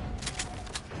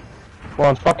 Come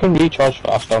on, fucking recharge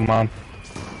faster, man.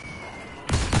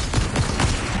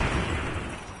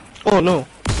 Oh no.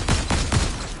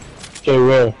 Jay,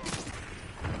 where?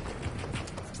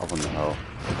 Up on the hill.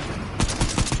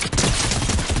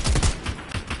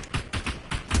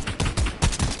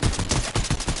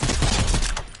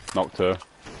 Knocked her.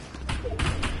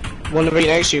 One right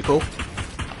next to you, Cole.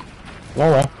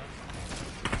 Alright.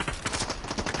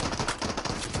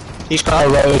 He's cracked.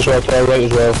 Alright as well, right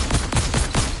as well.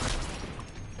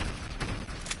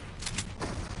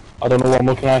 I don't know what I'm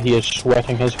looking at, he is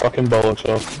sweating his fucking bollocks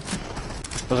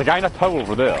off. There's a guy in a tower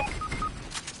over there.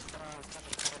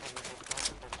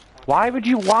 Why would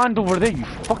you land over there, you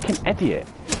fucking idiot?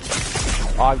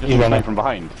 Oh, I've just He's been running. shot from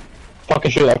behind.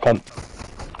 Fucking shoot that cunt.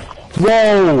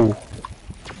 Whoa!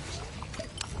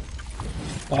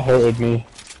 That hurted me.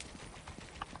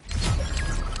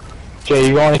 Jay,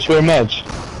 you got any spare meds?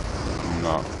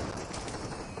 No.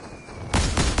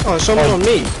 Oh, someone on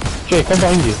me. Jay, come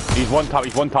behind you. He's one tap,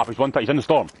 he's in the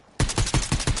storm.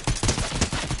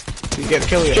 Did you get the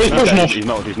kill yet? Jay's pushing us. He's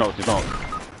not.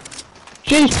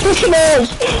 Jay's pushing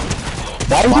us!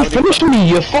 Why is he finishing me,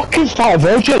 you fucking fat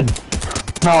virgin?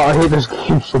 No, I hate this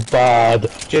game so bad.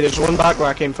 Jay, there's one back where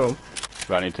I came from.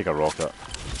 Right, I need to take a rocket.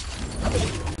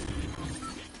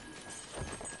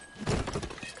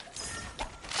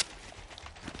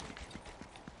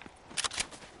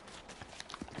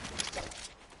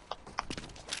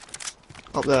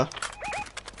 Up there.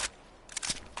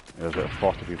 There's about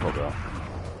 40 people up there.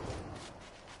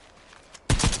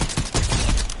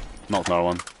 Knocked another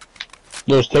one.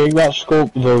 Just take that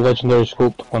scope, the legendary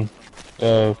scoped one.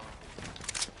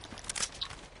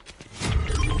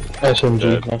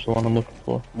 SMG, that's the one I'm looking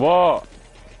for. What?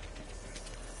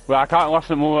 Wait, I can't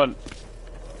listen at the moment.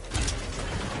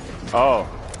 Oh.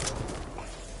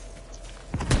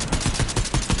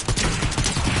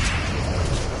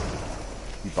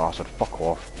 You bastard, fuck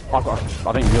off.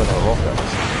 I didn't realise I had a rocket.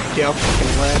 Yeah, I'm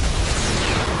fucking led.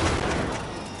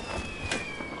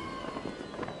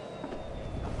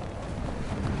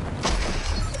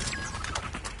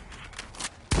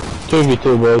 2v2,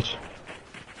 boys.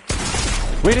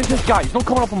 Where is this guy? He's not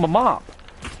coming up on the map.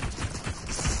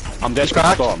 I'm dead to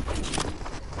the storm.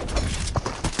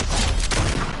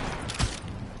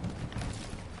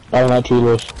 I'm at 2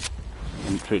 lows.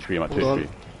 I'm 2 HP, I'm at 2 Hold HP.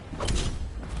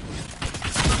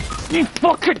 You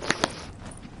fucking...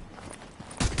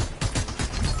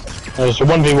 It's a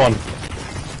 1v1.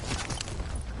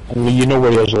 And you know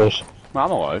where he is, Lewis. Man,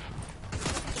 I'm alive.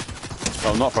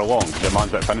 Well, not for long, because the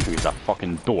man's about finishing me, he's a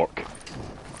fucking dork.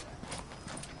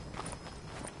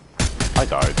 I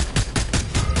died.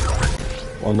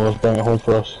 One of those bring it home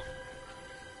for us.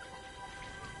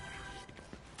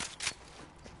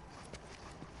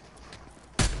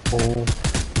 Oh.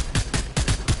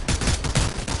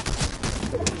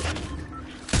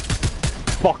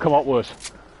 Fuck him up, Lewis.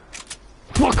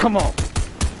 Fuck him up!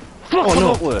 Fuck him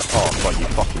up, Lewis! Oh, fuck you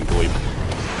fucking glebe.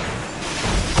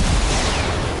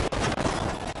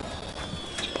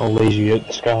 I'll laser you out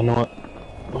the sky, I know it.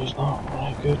 But it's not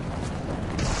right good.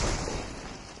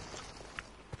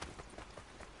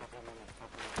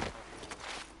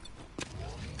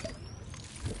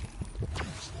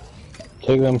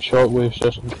 Take them shockwaves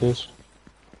just in case.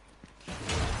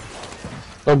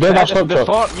 Oh, get that shot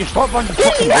truck. You stop on the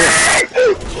fucking way.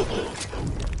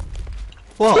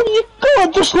 What? You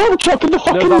got the slurp truck in the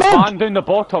fucking There's a mud! man down the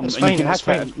bottom It's and fine, you can it's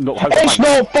hit fine. it. No, how's It's fine?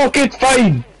 not fucking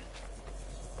fine!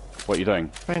 What are you doing?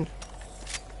 Fine.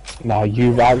 Nah,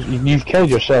 you've killed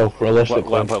yourself, realistically.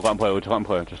 Let him play, let him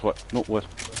play, just what? No, wait.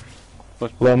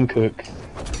 Let him cook.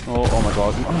 Oh my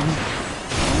god.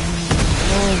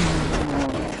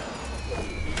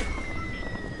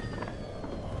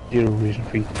 Zero reason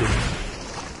for you to do it.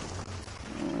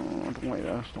 Don't like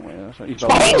this, don't like this. He's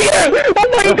Behind you! Oh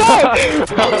my god!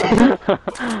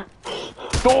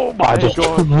 Oh my I just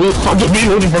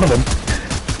reloaded in front of him.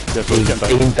 Yes, let's get down.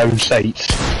 Aim down sights.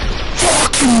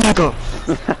 Fucking nigga!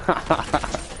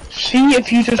 See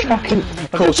if you just fucking...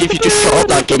 Cool, see if you just shut up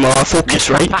that game or I'll focus,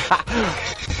 right?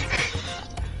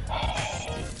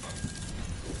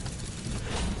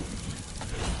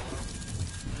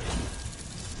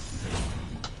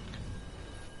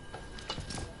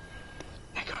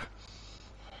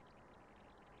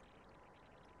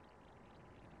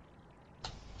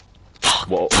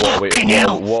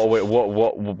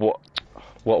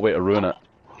 What a way to ruin it.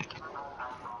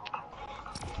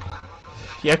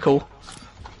 Yeah, cool.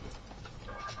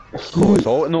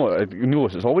 No,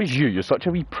 it's always you. You're such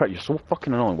a wee prick. You're so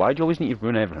fucking annoying. Why do you always need to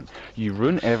ruin everything? You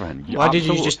ruin everything. Why did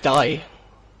you just die?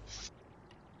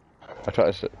 I try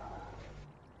to sit.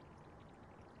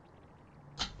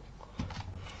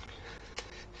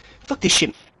 Fuck this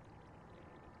shit.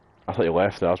 I thought you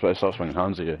left there. I was about to start swinging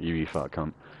hands at you, you wee fat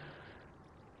cunt.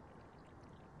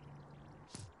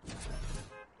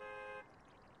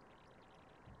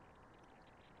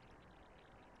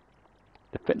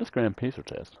 The fitness gram pacer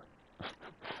test.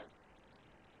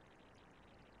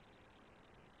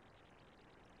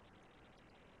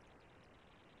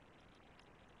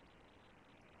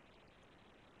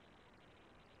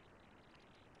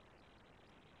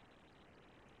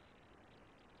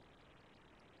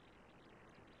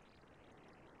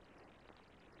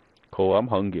 Cole, I'm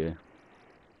hungry.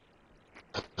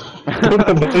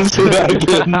 Don't say that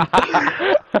again.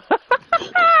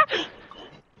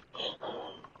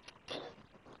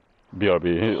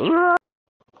 BRB.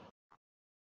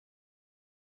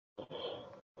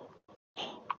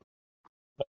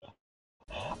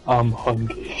 I'm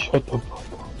hungry. Shut the fuck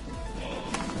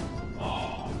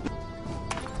up.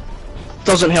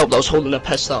 Doesn't help that I was holding a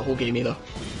piss that whole game either.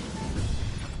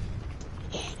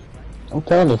 I'm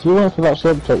telling you, if you went for that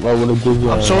subject, I would have given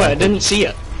you. I'm sorry, I didn't see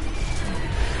it.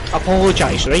 I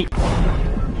apologise, right?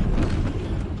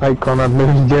 Right, Connor,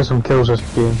 maybe you get some kills this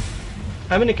game.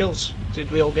 How many kills did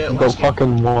we all get Got last game?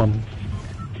 fucking one.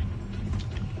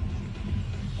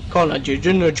 Conrad, you're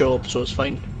doing your job, so it's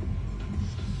fine.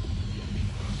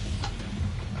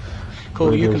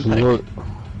 Cool, you can pick.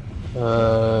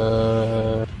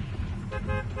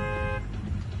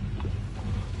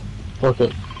 Fuck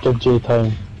it, give Jay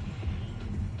time.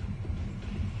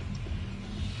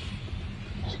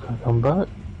 He's gonna come back.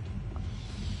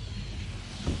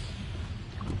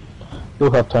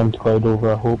 You'll have time to glide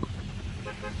over, I hope.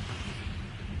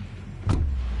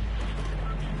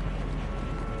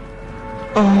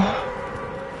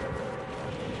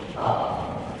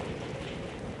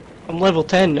 I'm level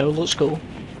 10 now, let's go.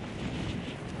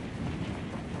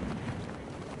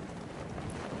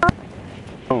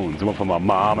 I went for my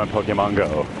mom and Pokemon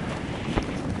Go.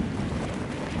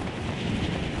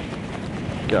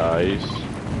 Guys,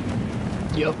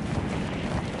 Yep.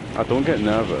 I don't get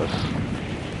nervous.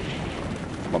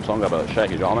 I'm talking about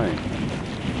Shaggy Johnny.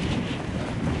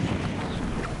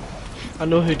 I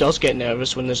know who does get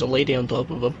nervous when there's a lady on top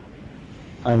of him.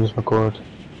 I'm just McCord.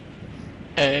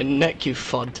 Nick, you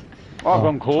fud. Oh,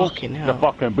 I'm close. Fucking The hell.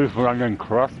 fucking boomerang and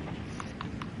crust.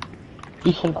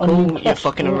 Cool, you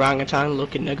fucking orangutan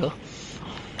looking nigger.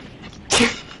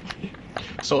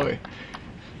 Sorry.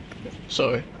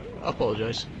 Sorry. I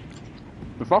apologise.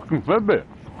 The fucking Fibby.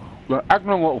 The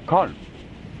ignorant little cunt.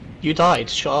 You died,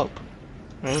 shut up.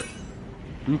 Right?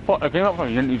 You fuck, if you're not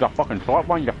fucking, you didn't use a fucking short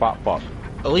one, you fat fuck.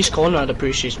 At least Conrad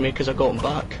appreciates me because I got him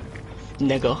back.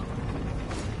 Nigger.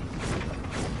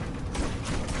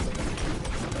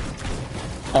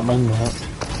 Can't mind that.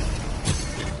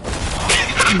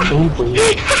 Oh, boy.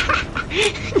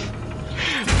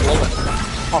 Love it.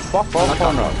 Oh, fuck off,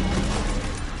 Conrad.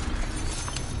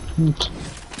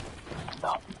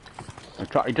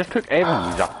 He just took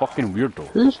everything, he's a fucking weirdo.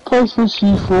 Who's placing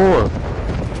C4?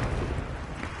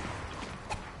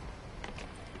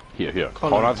 Here. Conrad.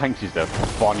 Conrad thinks he's the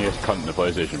funniest cunt in the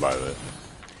PlayStation, by the way.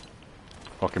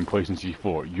 Fucking placing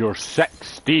C4. You're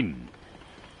 16!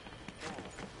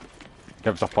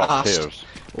 Gives a fuck, Passed. cares.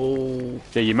 Oh.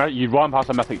 Yeah, you run past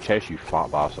a mythic chest, you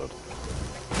fat bastard.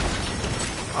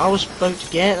 I was about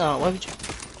to get that, why would you?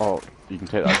 Oh, you can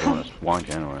take that bonus. Wank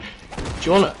anyway. Do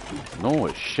you want it? No,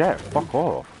 it's shit. Fuck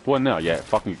off. Go in there, yeah.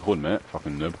 Fucking go in, mate.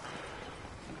 Fucking noob.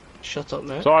 Shut up,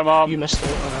 mate. Sorry, Mum. You missed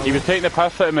it. He was taking the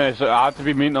piss out of me, so I had to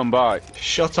be meeting him back.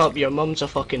 Shut up, your mum's a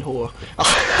fucking whore.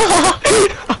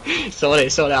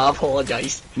 sorry, I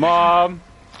apologise. Mum!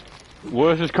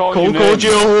 Lewis is calling Cole you called names.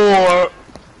 you a whore!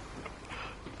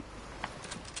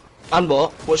 And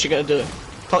what? What's she gonna do?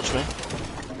 Touch me?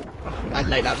 I'd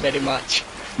like that very much.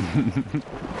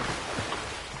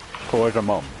 Call your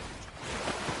mum.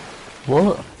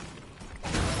 What?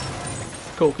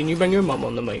 Cole, can you bring your mum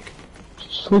on the mic?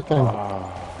 Sleeping.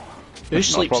 Who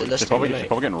sleeps at this She's time of probably night?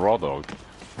 getting raw dogged.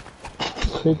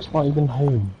 Craig's not even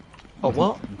home. Oh,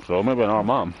 what? So maybe our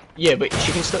mum. Yeah, but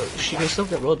she can still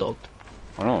get raw dogged.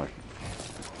 I know.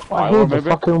 I Tyler, heard the maybe?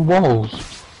 fucking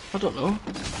walls. I don't know.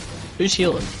 Who's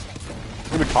healing?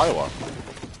 Maybe Tyler.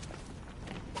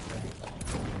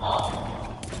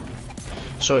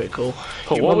 Sorry, Cole.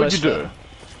 Cole, Your what mum would is you do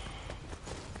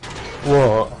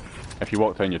What? if you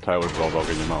walked in your Tyler's raw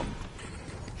dogging your mum?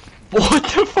 What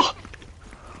the fuck?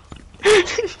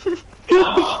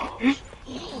 I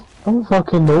don't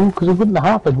fucking know, because it wouldn't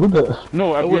happen, would it?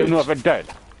 No, if it did.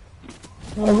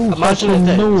 I don't Imagine it fucking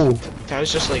did. know. I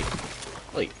was just like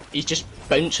he's just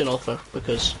bouncing off her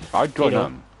because I'd join You know.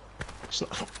 him. it's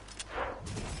not.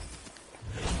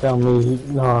 Tell me,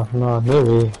 no,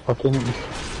 maybe, fucking,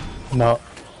 no.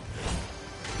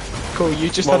 Cole, you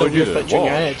just What had a would you weird do? picture in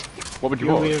your What? head. What would you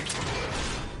You're want? weird.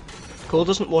 Cole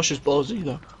doesn't wash his balls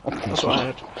either. That's what I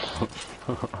heard.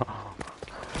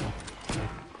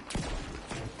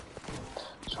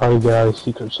 Sorry guys,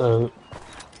 secrets out.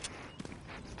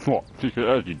 What?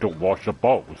 Secret is you don't wash your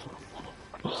balls.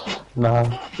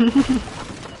 Nah.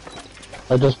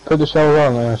 I just put the shower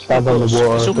on and I stand on the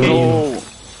water. It's I okay. don't- No.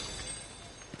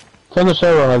 Turn the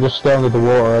shower on, I just stay under the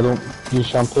water. I don't use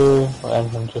shampoo or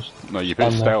anything, just No, you put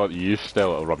stand there. Stella, you use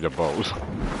Stella to rub your balls.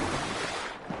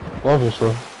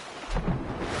 Obviously.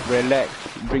 Relax,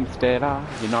 drink Stella,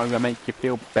 you know it'll make you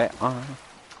feel better.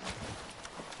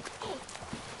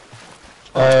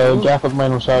 Gaff up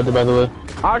mine on Saturday, by the way.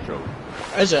 Actually.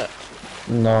 Is it?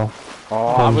 No. Oh,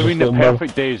 I Mum's would been just the a mum.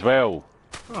 perfect day as well.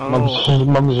 Oh,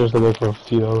 Mum's just away for a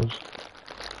few hours.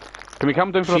 Can we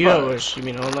come down for a few bit? hours. You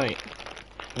mean all night?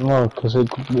 No, because it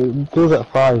goes at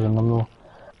 5 and I'm not.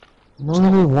 No,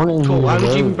 we wanted Cool, you why would you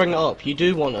even there. bring it up? You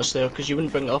do want us there, because you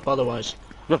wouldn't bring it up otherwise.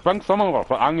 Just bring someone up.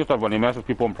 Like Angus said when he messes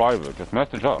people in private, just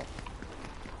message us.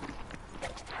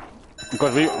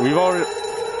 Because we've already...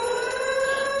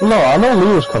 No, I know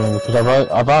Leo's coming because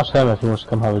I've asked him if he wants to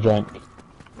come have a drink.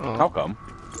 Oh. How come?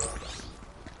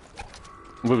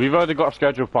 Well, we've already got a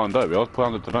schedule planned out. We all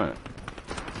planned it tonight.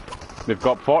 We've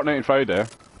got Fortnite on Friday,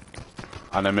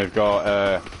 and then we've got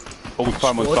Old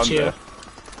Time on Squad's Sunday, here.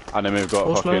 and then we've got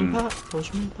Postman fucking... Pat,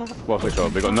 Postman Pat. What's it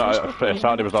called? We got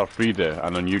Saturday was our free day,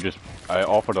 and then you just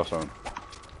offered us one.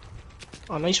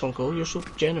 Oh, nice one, Cole. You're so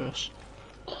generous.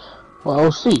 Well,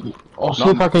 I'll see. I'll see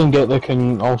if I can get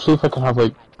I'll see if I can have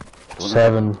like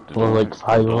 7 or like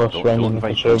 5 of us ringing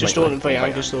the server. Just don't invite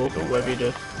Angus though, whatever you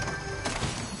do.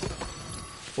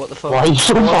 What the fuck? Why are you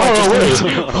so far away?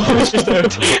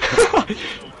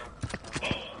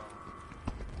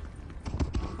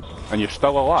 And you're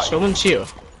still alive? Someone's here.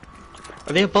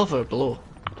 Are they above or below?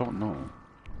 I don't know.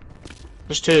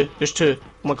 There's two.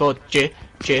 Oh my god, Jay.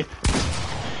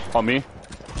 On me?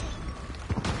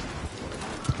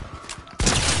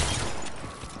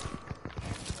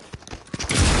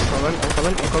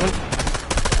 I'm coming.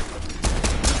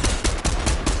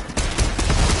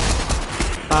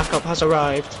 Backup has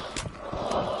arrived.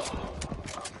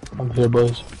 I'm here,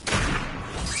 boys.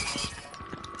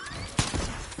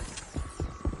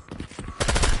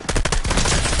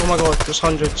 Oh my god, there's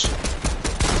hundreds.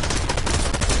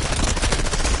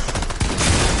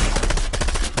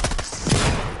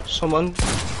 Someone.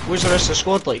 Where's the rest of the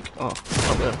squad like? Oh,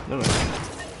 up there. Never mind.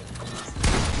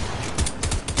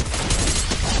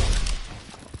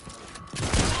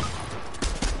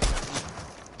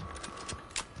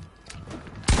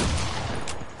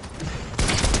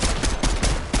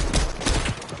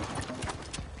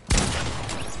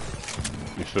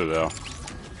 You're still there.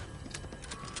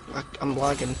 I'm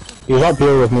lagging. He's up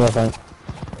here with me, I think.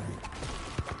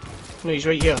 No, he's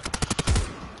right here.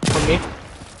 On me.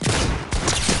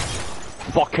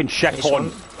 Fucking shit Nice on!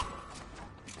 one.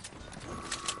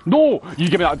 No! You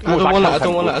give me that. I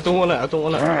don't want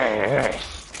it.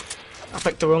 I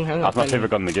picked the wrong hand. That's my favourite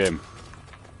gun in the game.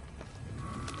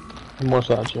 And what's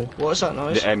that, Jay? What is that The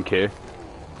noise? MK.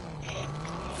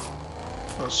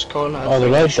 That's Colin. Oh, the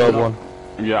red dot one.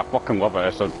 Yeah, I fucking love it.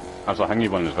 It's a hangy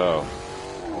one as well.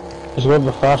 It's got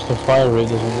the faster fire rate,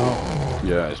 does it not?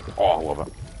 Yeah, it's... Oh, I love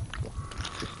it.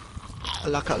 I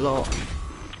like it a lot.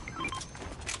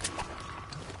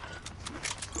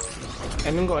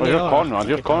 Anyone got Well, any you're other? corner,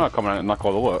 you're corner coming out and knock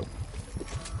all the work.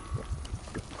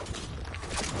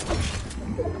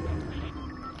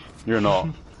 You're not.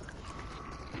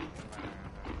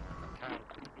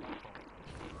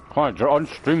 Come on, you're on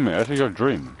stream, mate. This is your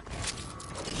dream.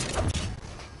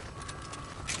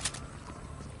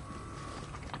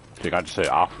 So you can't just say,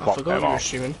 ah, I fuck forgot them you were off.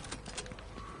 streaming.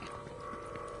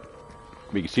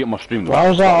 But you can see it on my stream though. Why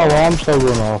was that alarm still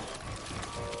going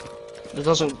off? It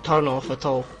doesn't turn off at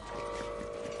all.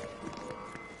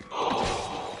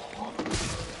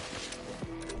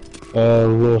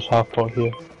 Where's half pot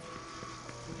here?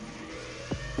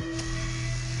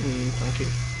 Thank you.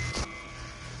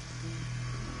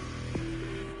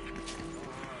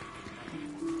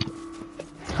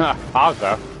 Ha, how's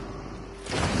that?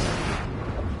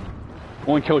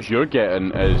 Only kills you're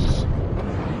getting is...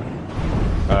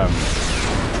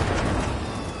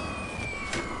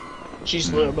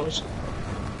 She's little boys.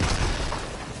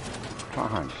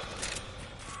 Can't hang.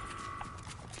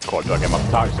 God, do I get my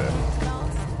taxi?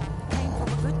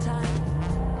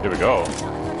 Here we go.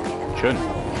 Chin.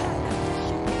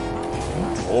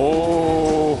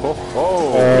 Oh, ho,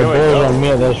 ho. Here we Boys go. on me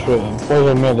at this rate. Boys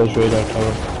on me at this radar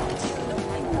tower.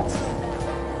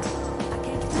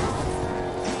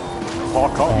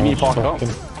 Park up, you need park up.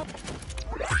 fucking-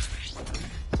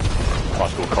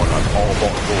 Let's go, Conrad. All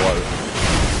box go out.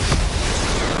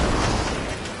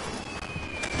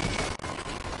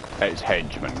 It's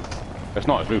henchman. It's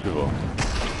not, it's real people.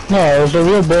 No, it's a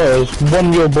real boy. It's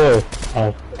one real boy.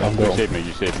 I've got You him. saved me,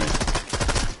 you saved me.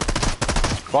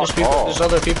 There's, Fuck people, off. there's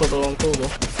other people that are on call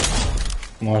though.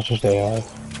 No, it's just AI.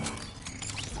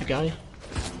 A guy.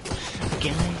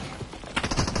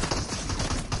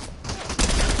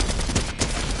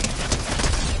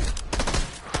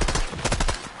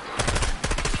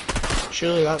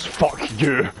 Surely that's... Fuck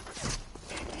you.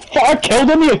 Fuck, I killed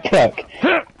him, you prick!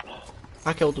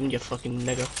 I killed him, you fucking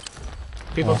nigger.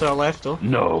 People to our left though.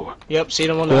 No. Yep, see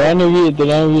them on the Did right. any of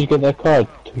you get that card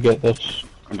to get this?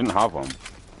 I didn't have one.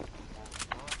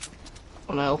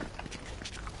 On the hill.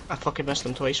 I fucking missed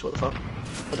them twice, what the fuck?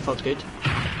 What the fuck, dude?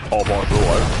 All box go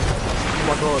out. Oh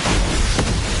my god.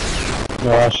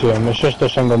 No, I see him. It's just a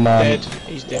single man. Dead.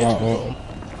 He's dead. Oh,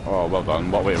 Oh, well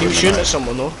done. What way? He was shooting at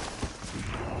someone though.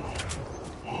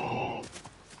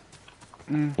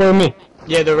 Where me?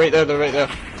 Yeah, they're right there, they're right there.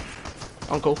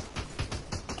 Uncle.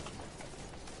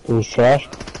 It was trash.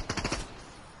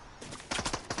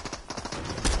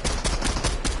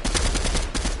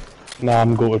 Nah,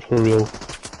 I'm goated for real.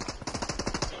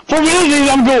 For real, dude,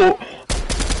 I'm goat!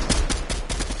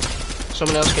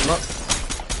 Someone else came up.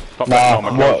 Stop Nah, that on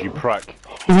my what? kills, you prick.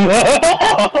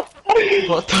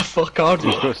 What the fuck are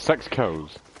He's you? got 6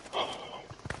 kills.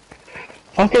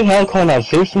 Fucking hell, Conrad,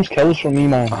 save some kills for me,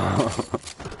 man.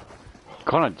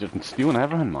 Conrad just stealing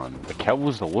everything, man. The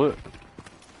kills, the loot,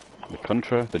 the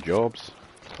country, the jobs.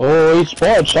 Oh, he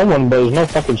spotted someone, but he's not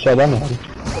fucking said anything.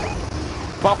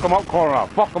 Fuck him up, Conrad.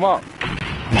 Fuck him up.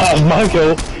 That's my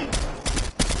kill.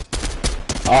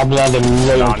 I'm landing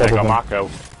right Nah, on top nigga, of my him. kill.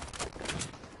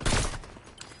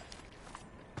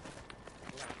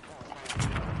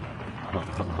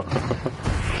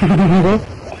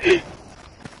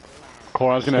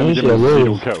 Conrad's gonna end the game with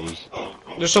 0 kills.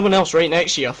 There's someone else right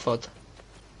next to you, Fud.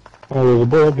 Oh, there's a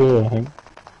boy up here, I think.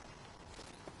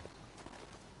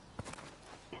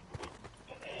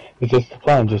 Is this the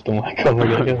plan? Just don't let cover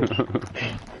get killed.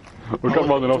 We've got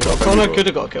more than enough. Connor could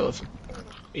have got a kill if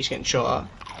he's getting shot at.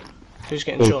 Who's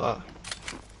getting Who? shot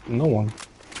at? No one.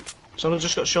 Someone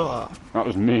just got shot at. That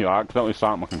was me. I accidentally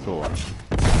sat my controller.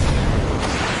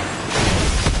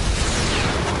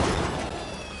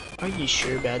 Are you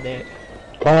sure about that?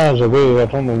 Connor's away, I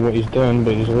don't know what he's doing,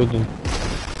 but he's waiting.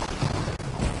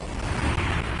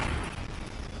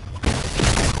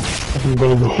 I'm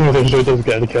gonna go with him so he doesn't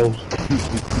get any kills.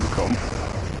 Come.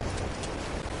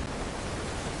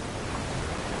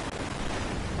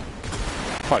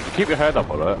 Right, keep your head up,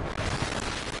 alright?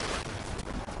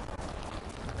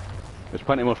 There's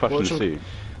plenty more fish in the sea.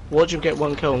 Watch him get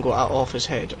one kill and go out off his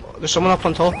head. There's someone up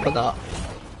on top of that.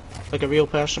 Like a real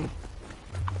person.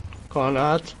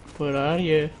 Conrad, where are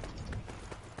you?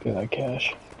 Get that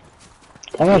cash.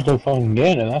 Connor's no fucking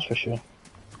getting it, that's for sure.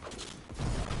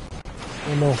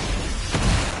 Oh no.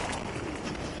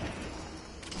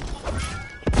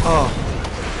 Oh.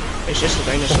 It's just a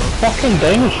dinosaur. Fucking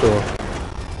dinosaur.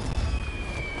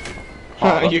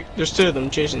 There's 2 of them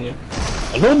chasing you.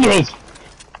 I know there is!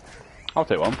 I'll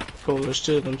take one. Cool, there's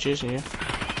 2 of them chasing you.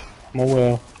 I'm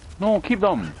aware. No, keep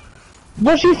them.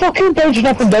 What's he fucking bouncing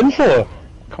up and down for?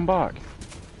 Come back.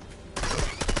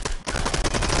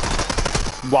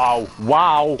 Wow,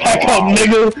 wow. Back up,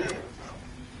 nigga!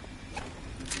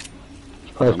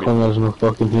 Surprised Connor's no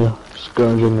fucking here,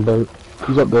 scourging about.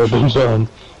 He's up there doing something.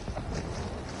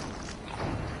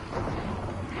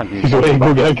 He's ready to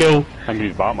go get a kill. I think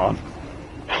he's Batman.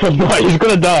 No, he's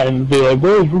gonna die and be like,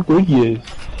 where's he is?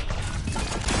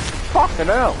 Fucking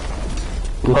hell.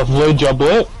 Lovely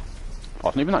joblet.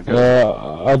 Wasn't even that good.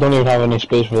 I don't even have any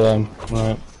space for them.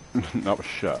 Right. That was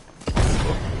shit.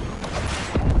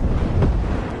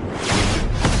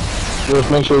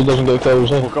 Just make sure he doesn't get kills,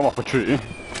 We'll eh? come off a tree.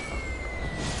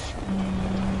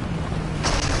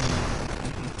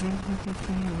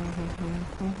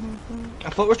 I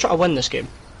thought we were trying to win this game.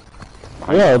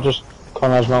 Yeah, just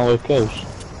Conrad's not like kills.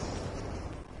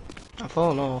 I've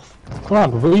fallen off.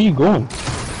 Conrad, where are you going?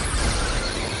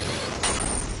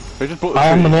 They just put a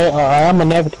I tree. am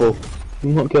inevitable.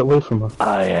 You not get away from her.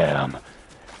 I am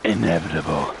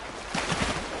inevitable.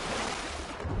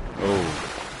 Oh.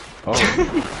 Oh.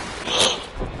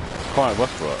 Quite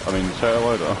whisper it. I mean, say it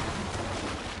louder.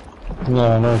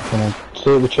 No, Conrad.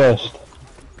 Stay at the chest.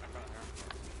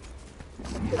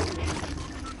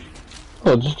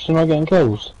 Oh, just 'cause you're not getting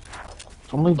kills.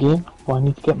 It's only a game. Why I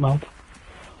need to get mad?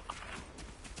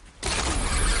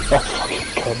 Oh, fucking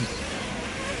cunt.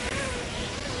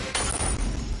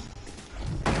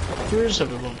 Where is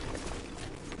everyone?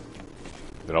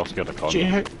 They're all scared of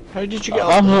Conrad. How did you get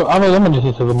up? I've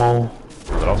eliminated them all.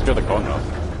 They're all scared of Conrad.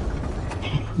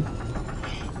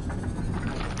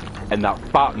 And that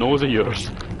fat nose of yours.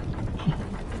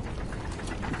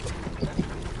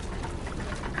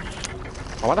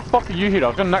 Oh, why the fuck are you here? I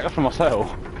was gonna nick it for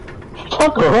myself.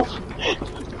 Fuck off!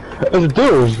 It's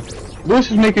doors.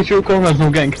 This is making sure Conrad's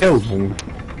not getting killed.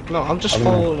 No, I'm just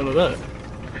following them about.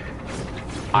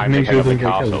 I'm Make the king of sure the they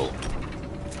get castle.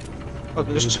 Oh,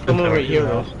 there's someone right here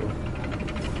though.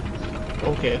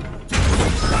 Okay.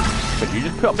 Did you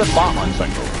just put up the Batman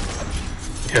single?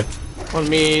 Yeah. On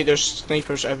me, there's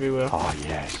snipers everywhere. Oh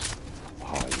yes.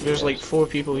 Oh, There's yes. like 4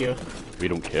 people here. We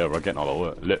don't care, we're getting all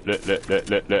of it.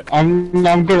 Lit.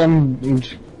 I'm good. I'm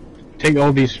just take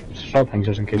all these shot things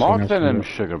just in case. Mark someone else them comes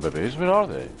sugar babies, where are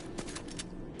they?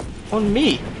 On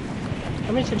me?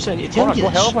 How many times did I need to tell Conrad, you go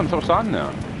this? help him, stop standing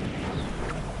there.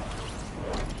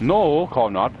 No,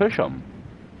 Conrad, push him.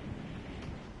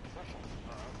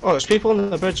 Oh, there's people on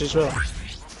the bridge as well.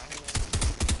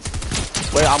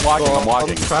 Wait, I'm lagging, Oh, I'm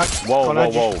lagging. Cracked. Whoa,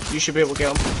 Conrad, whoa, whoa. You should be able to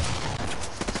get him.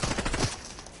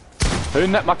 Who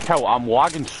nicked my kill? I'm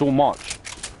lagging so much.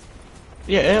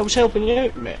 Yeah, I was helping you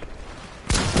out, mate.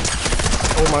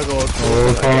 Oh my god.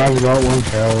 Oh, Conrad's got one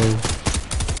kill.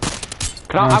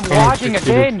 I'm lagging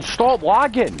again! Stop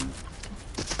lagging!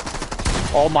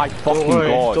 Oh my fucking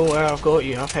god. Don't worry, I've got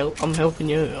you. I'm helping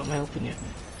you out, I'm helping you.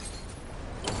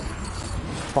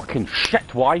 Fucking shit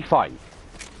Wi-Fi.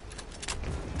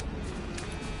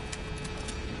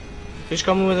 Who's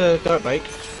coming with a dirt bike?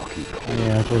 Fucking cold.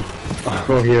 Yeah, I did.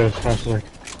 Go here, that's like,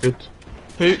 good.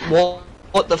 Who?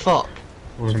 What the fuck?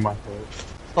 Wasn't my fault.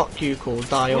 Fuck you, Cole.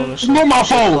 Die, honestly. Not my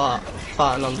fault!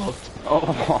 Fat and unloved.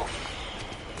 Oh.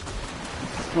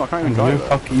 No, I can't even Your,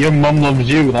 drive your mum loves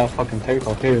you with that fucking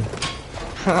TikTok too.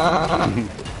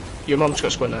 Your mum's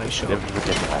got squint eyes, shut up. Never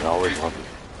forget that, I always love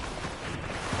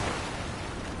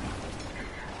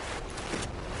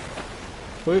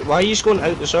you. Wait, why are you just going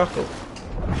out the circle?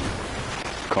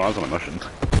 Connor's on a mission.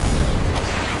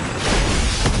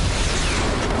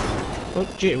 Oh,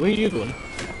 Jay, where are you going?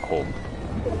 Home.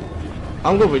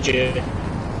 I'm going with Jay. I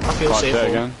feel Can't safe say it home.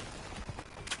 again.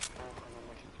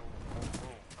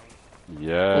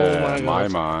 Yeah, Oh my my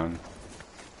God. man.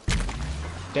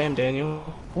 Damn, Daniel.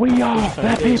 We are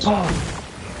the people!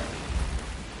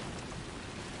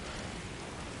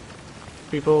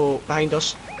 People behind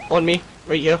us. On me.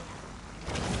 Right here.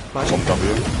 Massive. Up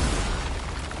W. I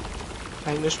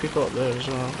think there's people up there as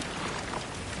well.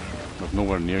 There's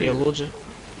nowhere near Yeah, you. loads of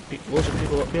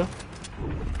people up here.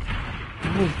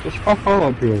 There's fuck all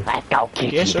up here. Let's go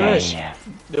kick Yes, there is.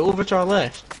 They're over to our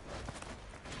left.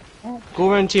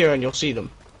 Go around here and you'll see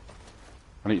them.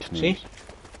 I need to sneeze. See?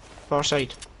 Far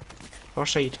side. Far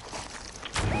side.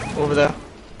 Over there.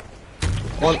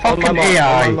 On my fucking mark.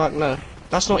 AI. On my mark now.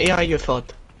 That's not AI, you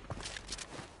thud.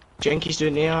 Jenky's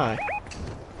doing AI.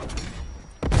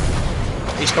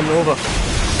 He's coming over.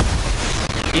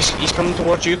 He's coming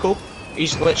towards you, Cole.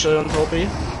 He's literally on top of you.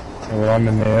 Well, I'm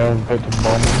in there, I'm about to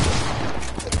bomb him.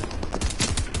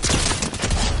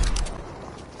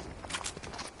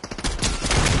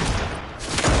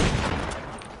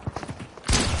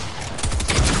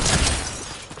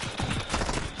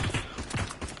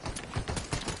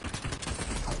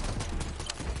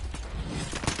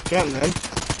 Get him then.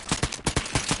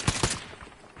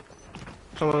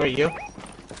 Someone right here.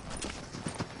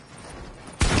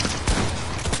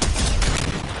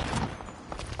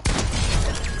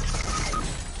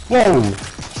 Whoa!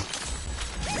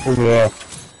 Over there.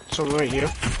 Someone right here.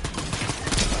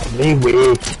 They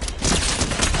wait.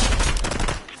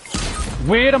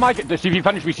 Where am I getting? See if he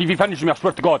finished me, see if he finished me, I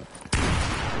swear to God.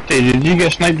 Hey, did you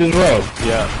get sniped as well?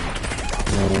 Yeah.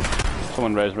 No.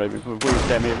 Someone res maybe. Please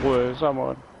tell me it was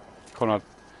someone. Conrad.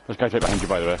 This guy's right behind you,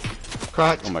 by the way.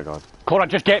 Cracked. Oh my god. Conrad,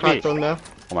 just get me! Cracked on there.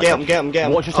 Oh my Get god. him, get him, get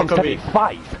him. What's your I'll cover you.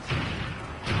 75?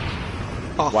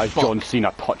 Oh, Why is fuck. John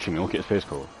Cena touching me? Look at his face,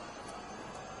 Cole.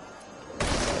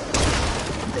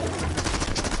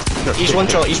 He's one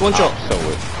shot, he's one shot.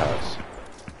 Absolute piss.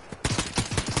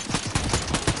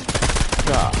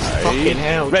 Fucking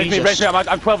hell, Res me, Jesus.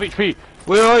 I'm 12 HP.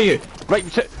 Where are you? Right,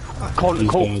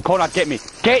 Conrad, get me.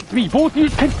 Get me! Both of you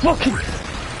can fucking...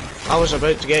 I was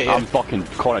about to get you. I'm fucking...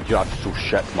 Conrad, you're so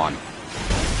shit, man.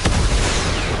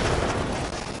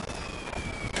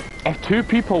 If two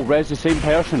people res the same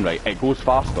person, right, it goes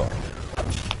faster.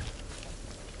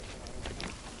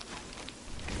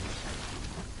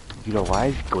 You're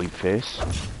alive, glade face.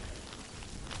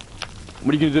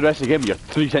 What are you gonna do the rest of the game with your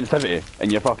 3 sensitivity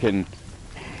and your fucking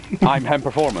I'm him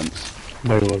performance?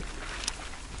 No, look.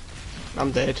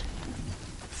 I'm dead.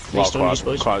 Well, Based on these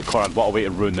boys. Conrad, what a way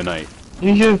to ruin the night.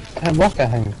 You should look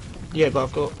at him. Yeah, but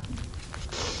I've got...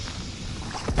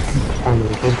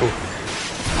 Let's go.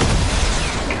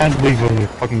 Can't believe only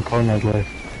fucking Conrad left.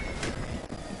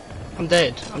 I'm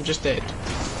dead. I'm just dead.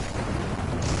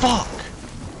 Fuck!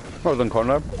 Well done,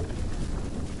 Conrad.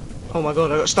 Oh my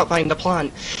god, I got stuck behind the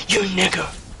plant. You nigger!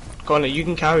 Connor, you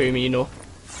can carry me, you know.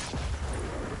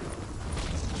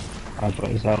 Ah, but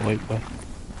is that likely?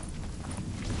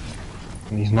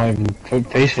 And he's not even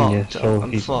facing you, Fucked, so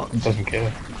I'm he fucked. doesn't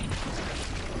care.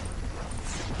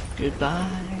 Goodbye.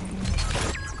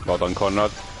 Well done,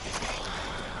 Conrad.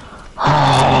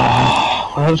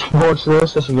 Let's watch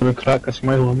this. This is gonna crack a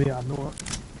smile on me. I know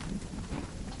it.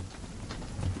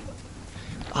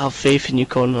 I have faith in you,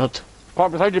 Conrad.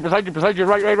 Conrad, beside you,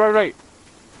 right.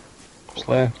 What's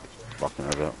left? Fucking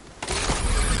hell, yeah.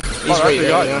 He's right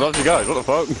there, yeah. That's the guys, what the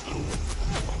fuck?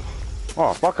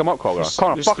 Oh, fuck him up, Connor.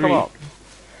 Connor, There's fuck him three. up.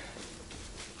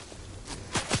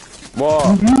 What?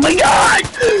 Oh my god!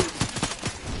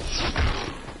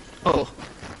 Oh,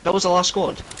 that was the last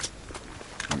squad.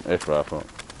 If I thought.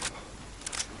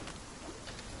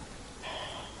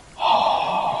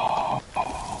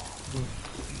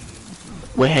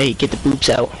 Wait, hey, get the boobs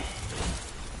out.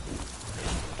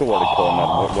 Don't what they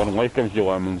call them. When life gives you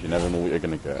lemons, you never know what you're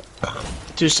gonna get.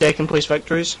 2 second place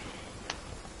victories.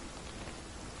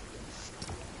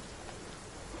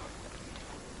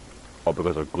 Oh,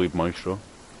 because of Glebe Maestro.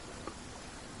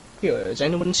 Here, has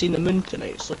anyone seen the moon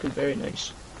tonight? It's looking very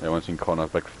nice. Anyone seen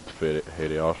Connor's big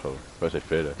hairy arsehole? I say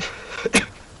fairy.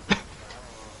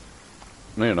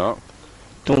 No, you're not.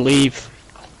 Don't leave.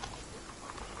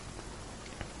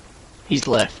 He's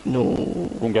left. No.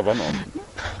 Go and give in on him.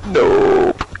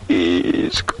 No,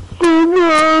 please. Come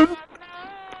on.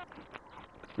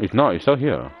 He's not, he's still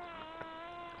here.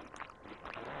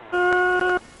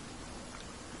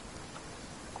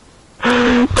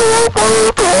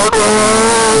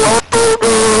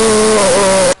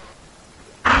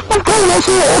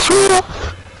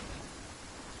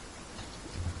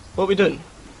 What are we doing?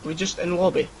 Are we just in the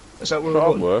lobby? Is that where Shut we're up,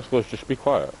 going? Lewis. Let's just be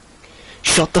quiet.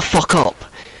 Shut the fuck up.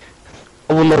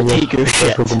 I will not take your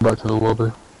shit. We'll come back to the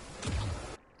lobby.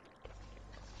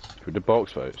 With the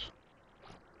box fights.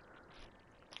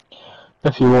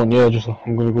 If you want, yeah, just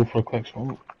I'm gonna go for a quick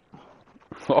smoke.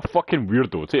 What a fucking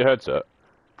weirdo. Take your headset.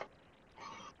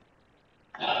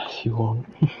 If you want.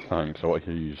 Thanks, I want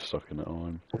to hear you sucking it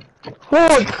on.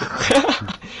 Fuck!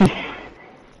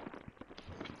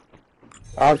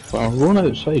 Actually, I'm going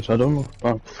outside, so I don't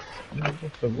know.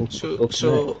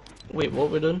 So, wait, what are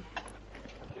we doing?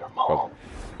 Your mom.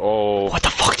 Oh. What the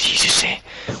fuck did you just say?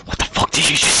 What the fuck did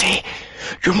you just say?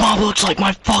 Your mom looks like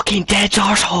my fucking dad's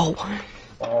arsehole!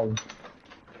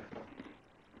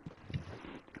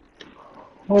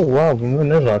 Oh wow, the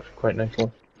moon is actually quite nice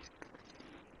one.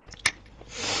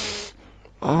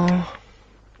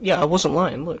 Yeah, I wasn't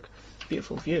lying, look.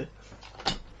 Beautiful view.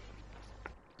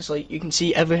 It's like, you can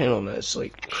see everything on it, it's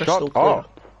like crystal Shut clear.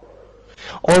 up.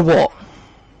 Or what?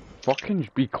 Fucking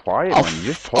be quiet, I'll, man. You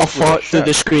just I'll talk with fart this through shit.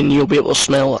 the screen and you'll be able to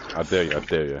smell it. I dare you, I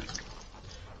dare you.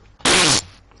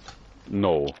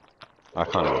 No. I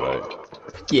can't do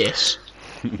that. Yes.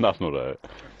 That's not right.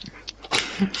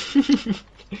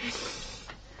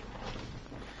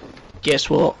 Guess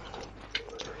what?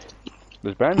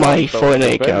 There's Ben My Martin still- Fortnite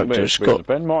there's Ben- character's wait, got-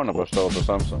 there's Ben Martin about still for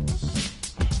Samsung.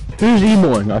 Who's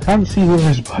emoing? I can't see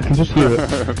who's, but I can just hear it.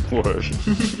 What?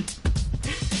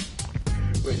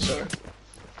 Wait, sorry.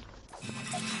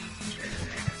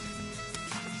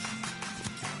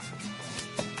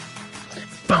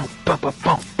 Boom, boom, boom,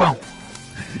 boom, boom.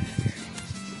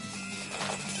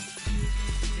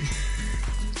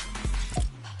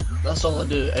 That's all I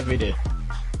do every day.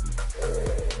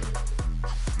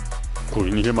 Cool,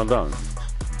 can you hear my dance?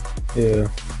 Yeah.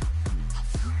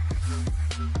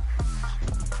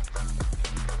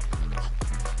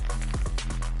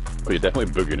 Oh, you're definitely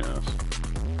boogieing at us.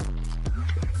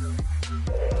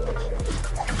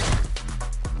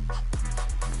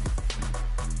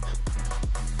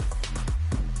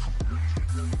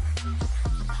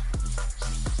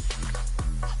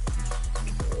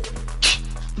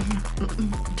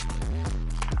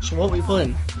 So what are we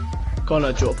playing?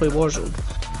 Connor, do you want to play Warzone?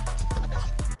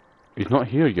 He's not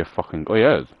here, you fucking... Oh, he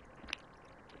is.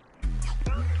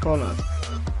 Connor.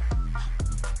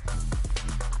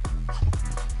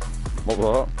 What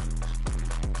was that?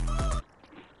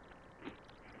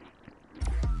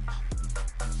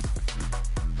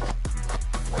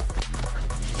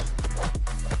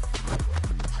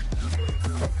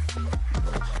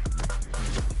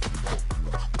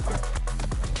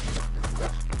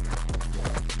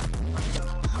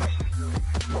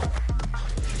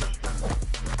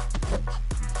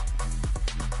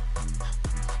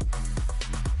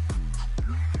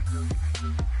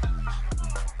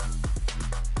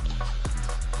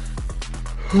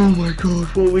 Oh my god,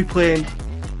 what are we playing?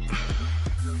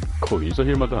 Cool, you still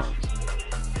hear my dance?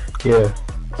 Yeah.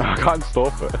 I can't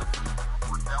stop it.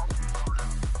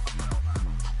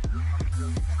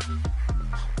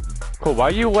 Cool, why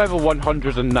are you level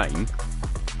 109?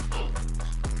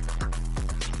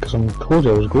 Because I'm told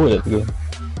you I was good at the game.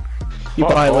 You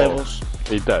Fuck buy off. levels.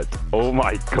 He did. Oh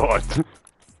my god.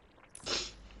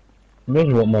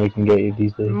 Imagine what money can get you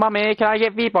these days. Mummy, can I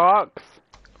get V-Bucks?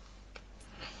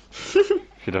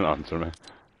 She didn't answer me.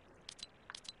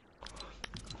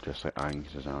 Just like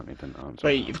Angus' auntie didn't answer.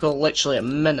 Right, you've got literally a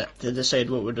minute to decide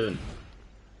what we're doing.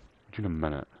 What do you mean a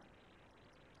minute?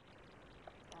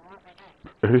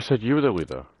 Who said you were the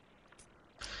leader?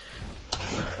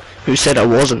 Who said I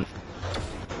wasn't?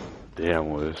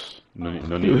 Damn, Lewis. No need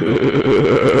to...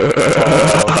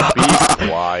 Oh, be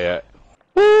quiet.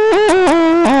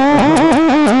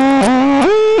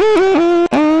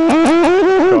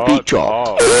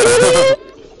 drop. Oh.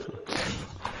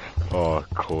 Oh,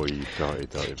 cool, you dirty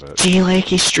bitch.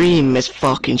 G-Lakey stream is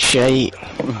fucking shite.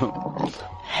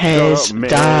 His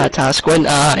dad has squint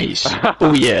eyes.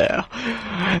 Oh yeah.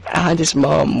 And his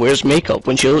mum wears makeup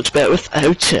when she looks better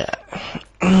without it.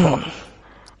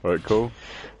 Right, cool.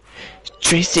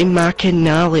 Tracy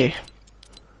McAnally.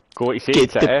 Go what you say,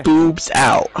 Get the boobs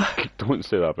out. Don't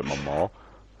say that about my ma.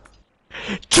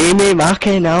 Jamie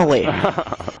McAnally.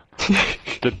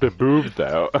 Get the boobs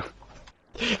out.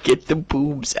 Get the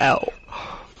boobs out.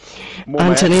 More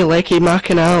Anthony Lecky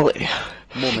McAnally.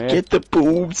 More Get the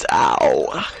boobs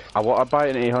out. I want to buy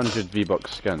an 800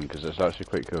 V-Bucks skin because it's actually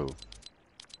quite cool.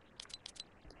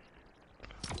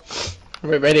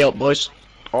 We're ready up, boys.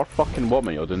 Or fucking what,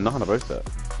 mate? You're doing nothing about it.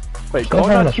 Wait, Stop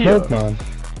having a Conrad's here? smoke, man.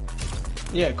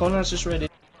 Yeah, Conrad's just ready.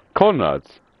 Conrad?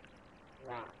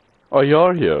 Oh,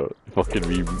 you're here? Fucking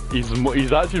me.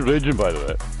 He's actually raging, by the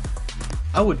way.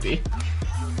 I would be.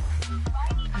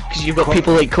 Because you've got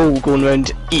people like Cole going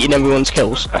around eating everyone's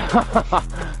kills.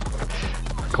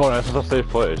 Conrad, this is a safe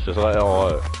place. Just let it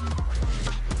all out.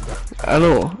 I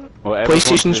know. Whatever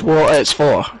PlayStation's what it's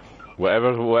for.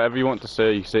 Whatever you want to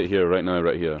say, you say it here, right now,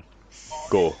 right here.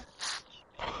 Go.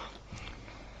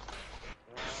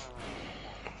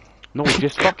 No,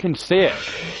 just fucking say it.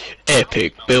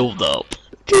 Epic build up.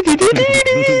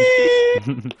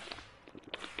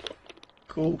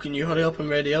 Cool, can you hurry up and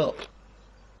ready up?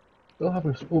 Still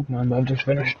having a smoke, man, but I've just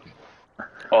finished.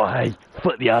 Oh, hey,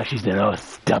 put the ashes in, I'll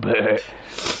stab it.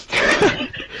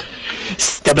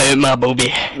 Stab out my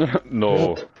booby.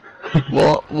 No.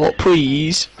 What,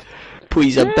 please?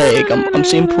 Please, I beg. I'm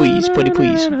saying please, pretty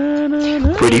please.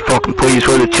 Pretty fucking please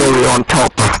with the cherry on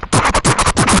top.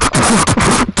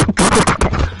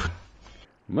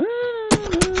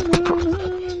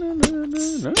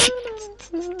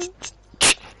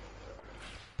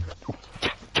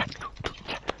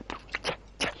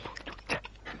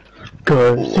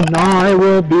 Cause tonight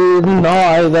will be the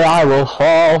night that I will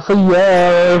fall for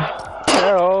you.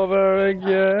 Over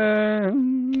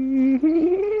again.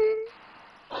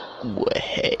 Well,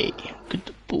 hey, get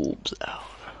the boobs out.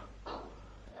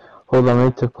 Hold on, I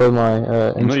need to play my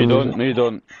No, you don't. No, you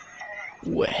don't.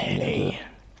 Well, hey,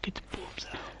 get the boobs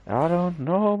out. I don't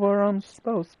know what I'm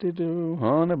supposed to do.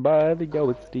 Honey, by the go,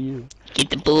 it's to you. Get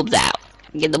the boobs out.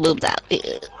 Get the boobs out.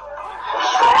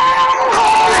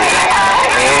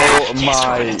 Oh my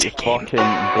fucking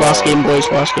god. Last game, boys.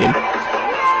 Last game.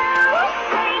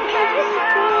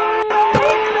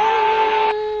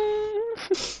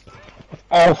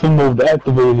 Awesome mode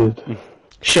activated.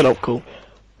 Shut up, Cole.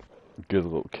 Good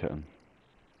little kitten.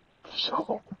 Shut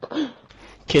up.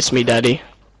 Kiss me, daddy.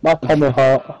 My tummy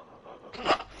hurt.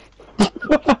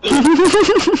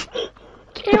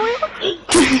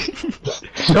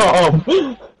 Shut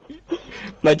up.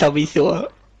 My tummy sore.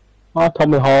 My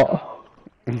tummy hurt.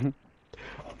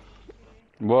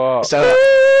 What? So,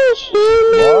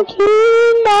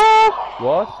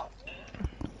 What?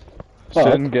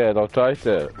 Sitting good, I'll try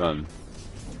it, man.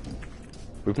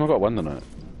 We've not got one tonight.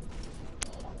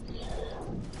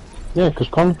 Yeah, because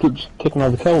Con keeps taking all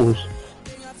the kills.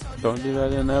 Don't do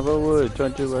that, you never would.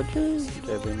 Don't do what you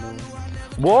every moment.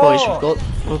 boys, What?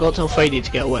 we've got till Friday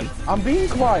to get a win. I'm being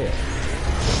quiet.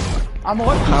 I'm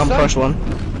like I'm first one.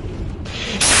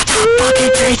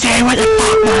 Fucking Tracy, what the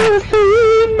fuck, man?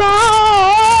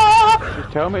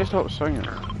 Just tell me to stop singing.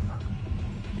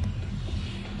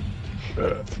 We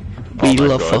Oh my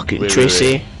love God. fucking Wait,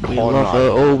 Tracy. wait. We Conrad. love her.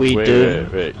 Oh, we Wait, do.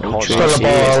 wait. Oh, Conrad. Tracy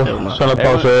is still my- Son of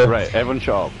Everyone, a right, everyone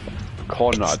shut up.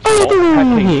 Conrad, stop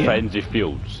picking frenzy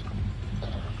fields.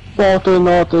 Shorty,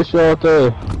 naughty,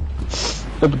 shorty.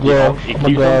 Good girl, He good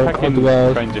keeps girl, on good picking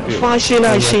girl. frenzy fields. Flashy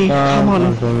nicey, come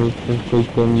on.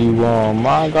 When you warm,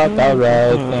 I got that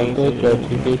red, and the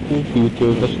dirty you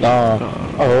to the star.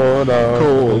 Oh no.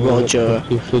 Cool, Roger.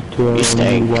 You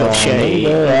stink of shade.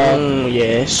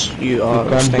 Yes, you are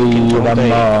Can stinking be all the day.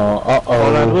 more.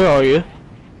 Conrad, where are you?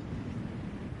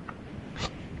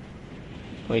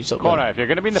 Oh, he's up there. Conrad, if you're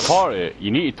gonna be in the party,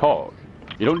 you need to talk.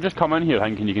 You don't just come in here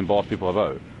thinking you can boss people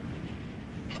about.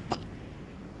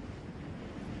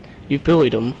 You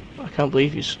bullied him. I can't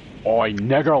believe you. Oi,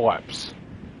 nigger lips.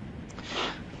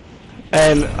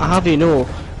 I have you know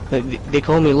that they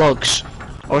call me Lugs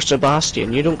or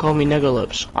Sebastian. You don't call me nigger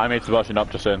lips. I made Sebastian up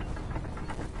just then.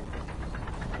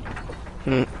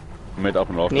 I made it up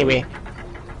and off. Anyway.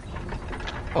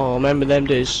 Oh, remember them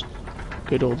days?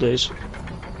 Good old days.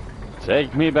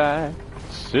 Take me back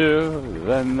to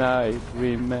the night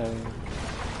we met.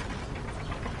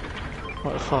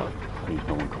 What the fuck? Please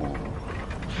no one call.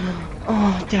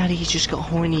 Oh, Daddy, you just got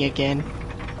horny again.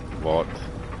 What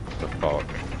the fuck?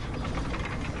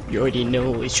 You already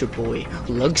know it's your boy,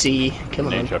 Lugsy. Come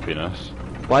on. Nature penis.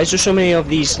 Why is there so many of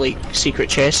these, like, secret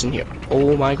chests in here?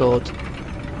 Oh my god.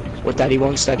 What daddy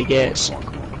wants, daddy gets.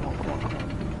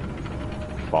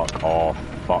 Fuck off.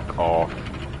 Fuck off.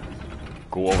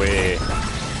 Go away.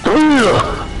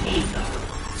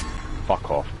 Fuck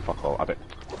off. Fuck off.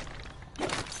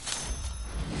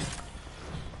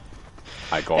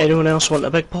 I got. Anyone else want a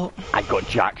big pot? I got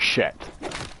jack shit.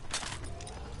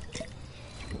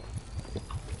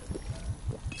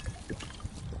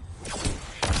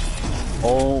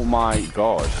 Oh my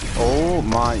god. Oh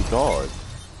my god.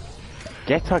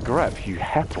 Get a grip, you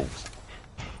heppel.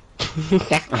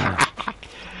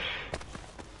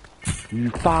 You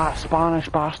fat Spanish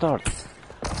bastard.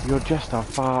 You're just a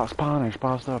fat Spanish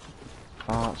bastard.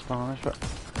 Fat Spanish bastard.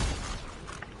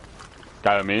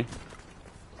 Got me.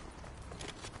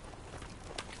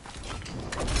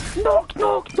 Knock,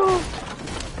 knock, knock.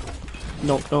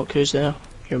 Knock, knock, who's there?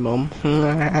 Your mum.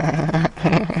 Knock,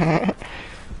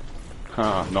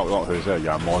 knock, who's there?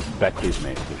 Your mom's bitches,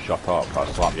 mate. So shut up, I'll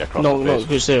slap you across Knock, the knock, face.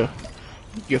 who's there?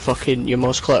 Your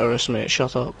most clitoris, mate.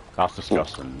 Shut up. That's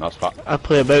disgusting. That's fat. I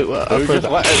play about with Who just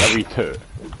let out a wee toot?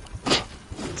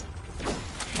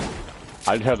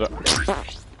 I'd heard it.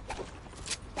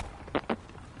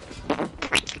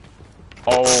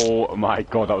 Oh my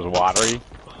god, that was watery.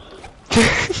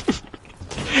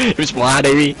 It was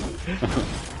watery.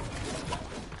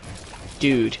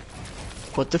 Dude.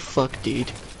 What the fuck,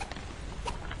 dude?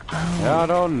 I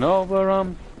don't know what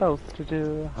I'm supposed to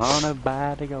do. On a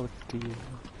body goes to you.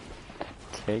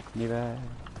 Take me back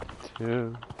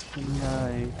to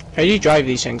tonight. How do you drive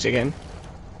these things again?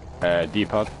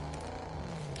 D-pad.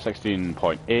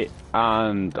 16.8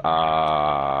 and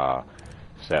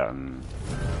certain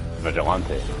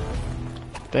vigilante.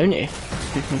 Bounty.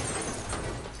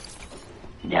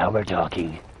 Now we're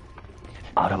talking.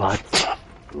 Autobot.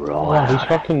 Oh, he's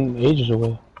fucking ages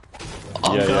away.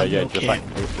 Oh, yeah, God, yeah, okay.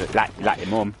 just like your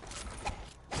mum.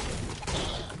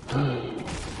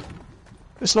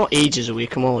 It's not ages away,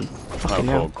 come on. Fucking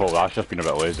Oh, hell. cool. That's just been a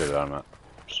bit lazy there, mate.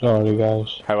 Sorry,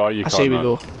 guys. How are you, I say we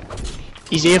Conor? go.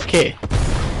 He's AFK.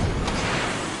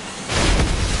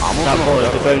 I'm That over boy,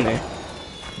 there. the bounty.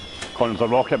 Conor, there's a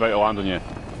rocket about to land on you.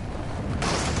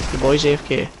 The boy's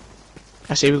AFK.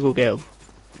 I say we go get him.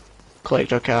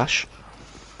 Collect our cash.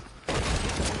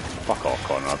 Fuck off,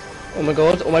 Conor. Oh my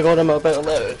god, I'm about to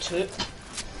let out too.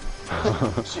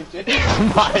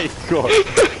 My god.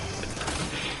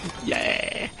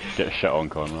 Yeah. Get shit on,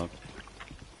 Conrad.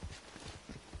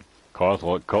 Conrad's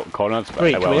Right,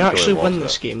 can we actually win lost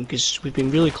this game? Because we've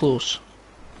been really close.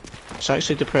 It's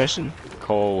actually depressing.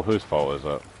 Cole, whose fault is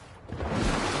it?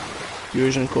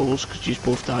 Yours and Cole's, because you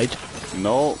both died.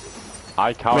 No,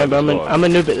 I carry Remember, the squad. I'm a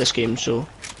noob at this game, so...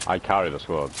 I carry the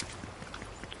squad.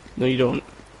 No, you don't.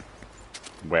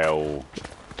 Well,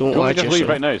 Don't don't lie we to just leave yourself.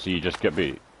 right now so you just get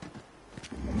beat?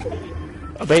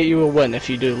 I bet you will win if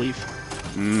you do leave.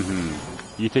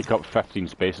 You take up 15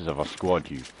 spaces of a squad,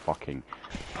 you fucking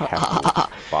heppel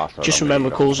bastard. Just I'm remember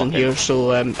gonna Cole's in fucking- here,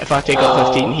 so if I take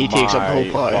up 15, he takes up the whole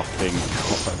My party.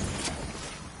 fucking god.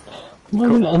 I'm not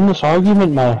even in this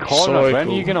argument, man. Conrad, Sorry, when are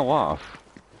Cole. you gonna laugh?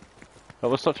 That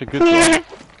was such a good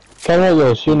laugh. Come out,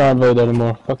 guys. You're not invited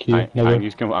anymore. Fuck you, I think nigga.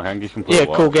 he's completely Yeah,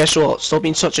 Cole, guess what? Stop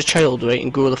being such a child, right,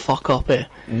 and grow the fuck up, eh?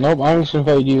 Nope, Angus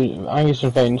invited you. Angus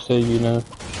invited instead of you now.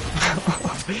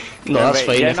 No, that's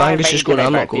fine. If Angus is going,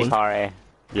 I'm not going.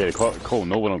 Yeah, Cole,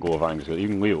 no one will go with Angus,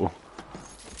 even Leo.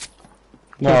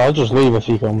 No, I'll just leave if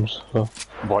he comes. So.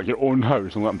 What, your own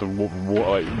house and let him to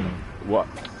like, what?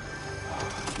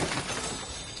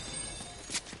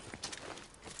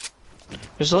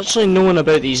 There's literally no one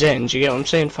about these ends, you get what I'm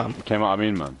saying, fam? Came out, I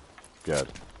mean, man. Good.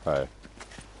 Hi.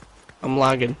 I'm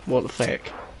lagging. What the fuck?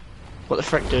 What the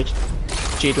frick, dude?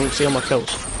 Gee, don't steal my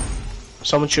kills.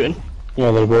 Someone shooting?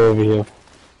 Yeah, they're way over here.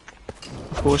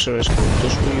 Of course there is, Cole.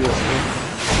 Just who you are.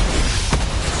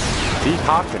 He's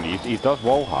hacking, he does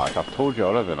wall hack. I've told you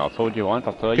already, and I've told you once,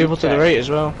 I've told you People to the right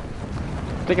as well.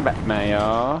 Take it back,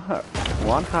 Mayo.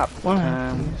 One hop. One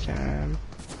half this time.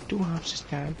 Two halves this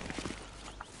time.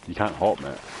 You can't hop,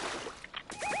 mate.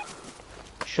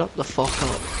 Shut the fuck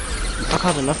up. I've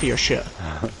had enough of your shit.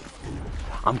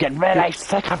 I'm getting really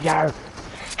sick of you!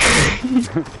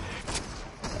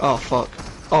 Oh fuck.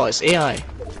 Oh, it's AI.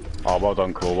 Oh, well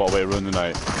done, Cole. What a way to ruin the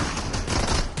night.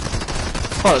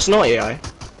 Oh, it's not AI.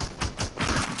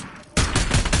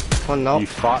 One You up.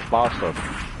 fat bastard.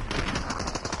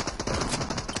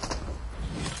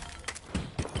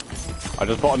 I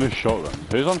just bought a new shotgun.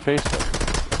 Who's on Facebook?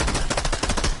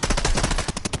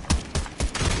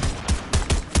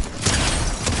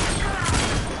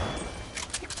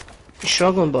 You're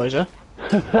struggling, boys, eh?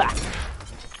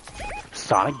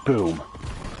 Sonic boom.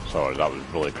 Sorry, that was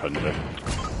really cringy.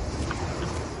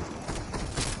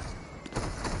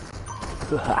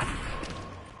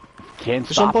 Can't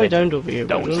There's some stop boy it. down over here,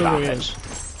 but I Don't don't know stop where he it. is.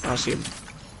 I see him.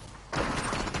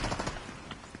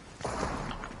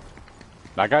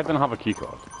 That guy didn't have a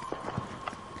keycard.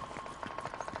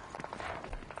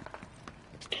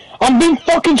 I'm being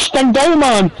fucking stunned down,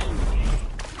 man!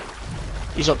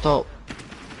 He's up top.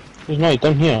 He's not, he's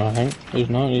down here, I think. He's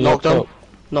not, he's Knocked up him. top.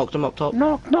 Knocked him up top.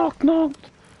 Knocked.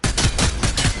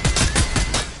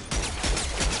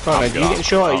 Right, are you getting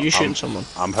shot or are you shooting someone?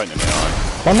 I'm hunting the eye.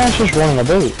 One man's just running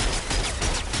about.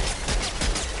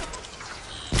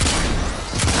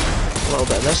 A little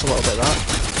bit of this, a little bit of that.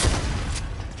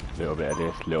 Little bit of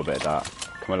this, little bit of that.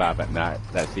 Come alive at night.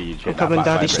 Let's see you shit. I'm coming,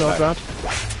 Daddy Snowgrad.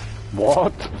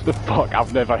 What the fuck?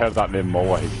 I've never heard that name in my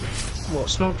life. What,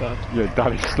 Snowgrad? Yeah,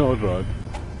 Daddy Snowgrad.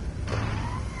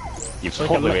 You've It's like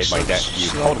a totally made mix my of day.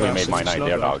 You've totally made my Snowgrass night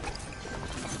there, and dog.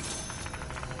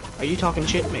 Are you talking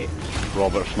shit, mate?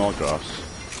 Robert Snodgrass.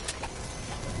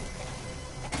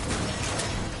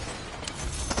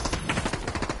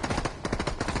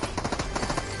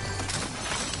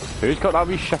 Who's got that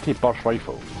wee shitty burst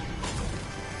rifle?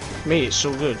 Mate, it's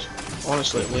so good.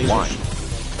 Honestly, lasers.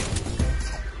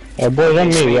 Why? Boys on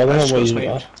It's me, I don't know it's what so he's sweet.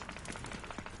 got.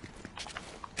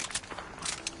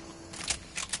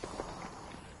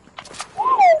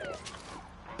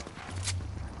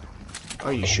 Oh,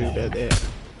 you shoot about there.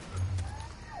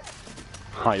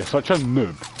 Hi, you're such a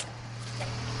noob.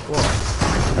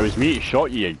 What? It was me that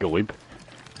shot you, you glib.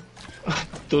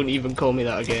 Don't even call me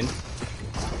that again.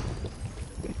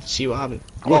 See what happened.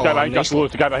 Look, guy behind you, nice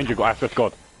the guy behind you, go after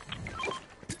God.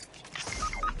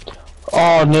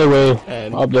 Oh, no way.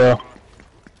 Up there.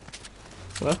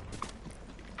 Where?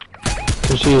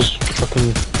 You see his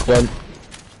fucking glint.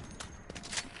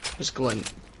 There's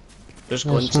glint. There's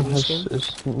glint in this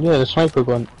game? Yeah, the sniper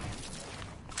glint.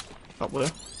 Up where?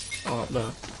 Oh, up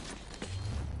there.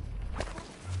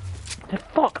 The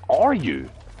fuck are you?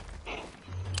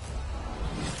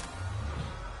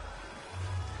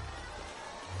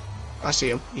 I see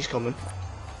him. He's coming.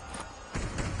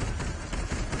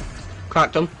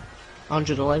 Cracked him.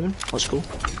 111. Let's go.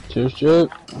 Cheers, Joe.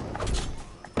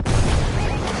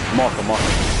 Mark him.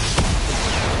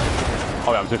 Oh,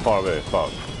 yeah, I'm too far away, fuck.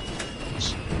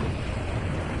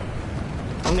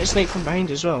 I'm getting sniped from behind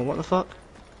as well. What the fuck?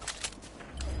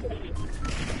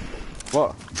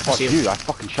 What? Fuck see him. you, I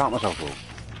fucking shot myself, bro.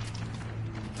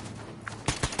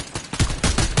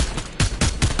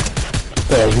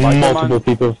 There's Right, multiple man.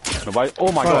 people. Nobody,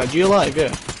 oh my Alright, god. do you alive?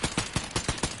 Yeah.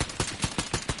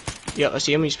 Yeah, I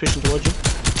see him. He's pushing towards you.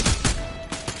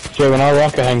 So when our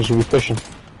rocket hangs, we'll be pushing.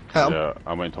 Hit him. Yeah,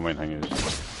 I went to main hangers.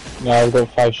 Now I've got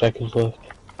 5 seconds left.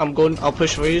 I'm going. I'll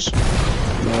push for you.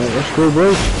 Alright, let's go,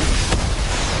 boys.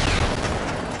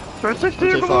 I'm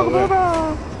too far away.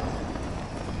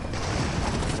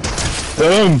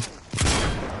 Boom!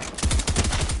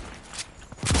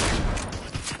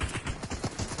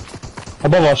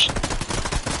 Above us.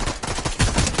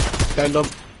 Downed him.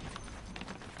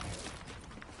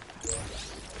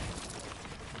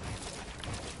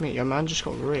 Mate, your man just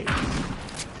got raped.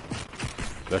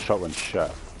 Their shot went shit.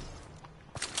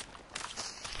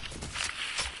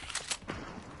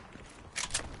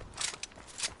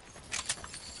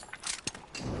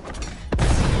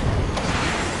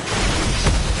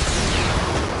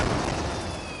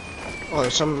 Oh,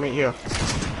 there's someone right here.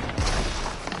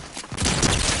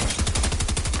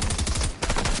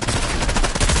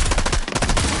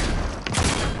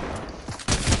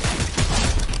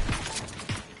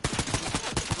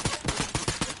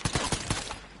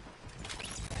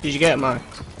 Did you get it, man?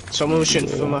 Someone was shooting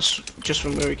from us, just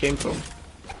from where we came from.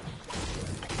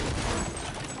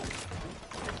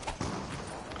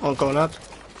 On Conrad.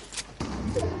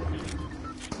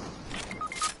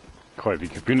 Quite,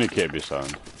 if you communicate with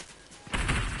sound.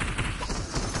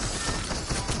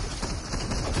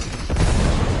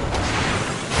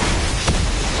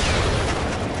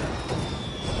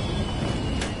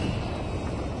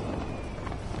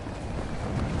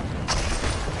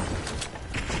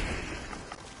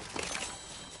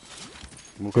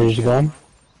 Where's he gone?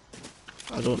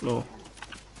 I don't know.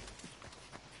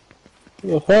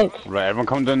 What the fuck? Right, everyone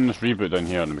come down this reboot down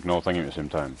here and we can all think at the same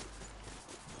time.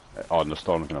 Oh, and the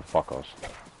storm's gonna fuck us.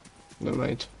 Never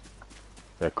mind.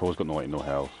 Yeah, Cole's got no light, no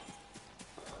health.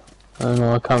 I don't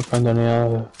know, I can't find any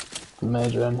other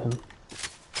meds or anything.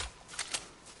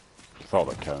 Thought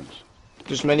that counts.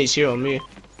 There's minis here on me.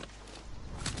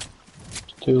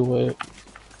 It's too late.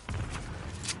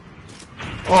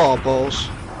 Oh, balls.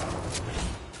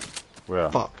 Where?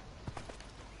 Fuck.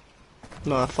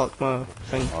 No, I fucked my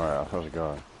thing. Alright, how's it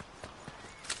going?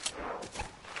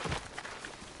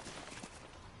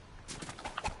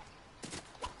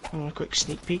 A quick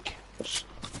sneak peek.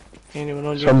 Anyone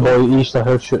on your Some phone? boy east, I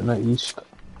heard shooting at east.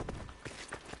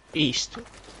 East.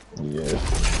 Yeah.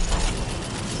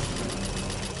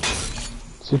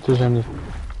 See if there's any.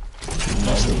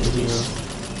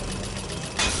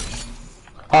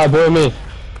 Hi, boy, me.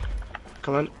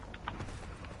 Come on.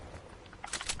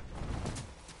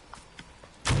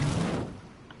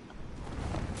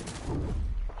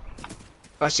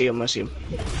 I see him, I see him.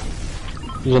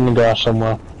 He's in the grass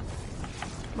somewhere.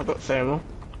 I've got thermal.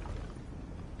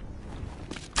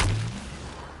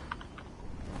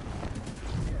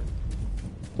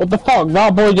 What the fuck?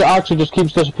 That boy actually just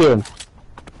keeps disappearing.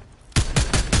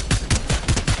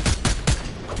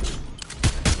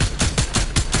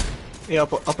 Yeah,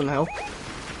 up on the hill.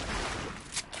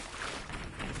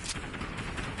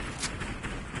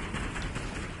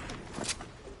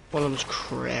 One of them's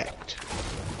cracked.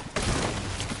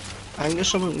 I think there's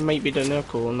someone might be down there,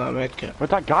 Cole, on that medkit.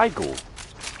 Where'd that guy go?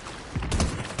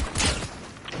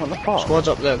 What the fuck? Squad's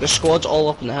up there. The squad's all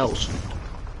up in the hills.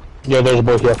 Yeah, there's a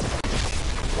boy here.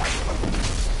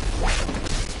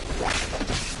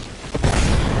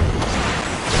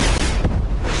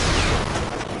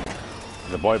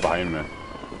 There's a boy behind me.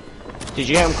 Did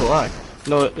you get him, Cole? Aye.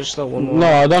 No, there's still one more. No,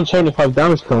 I done 75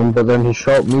 damage to him, but then he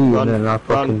shot me Run, and then I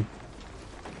fucking... run.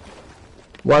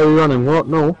 Why are you running? What?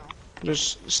 No.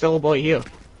 There's still a boy here.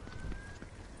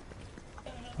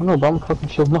 I know, but I'm fucking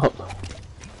shielding up.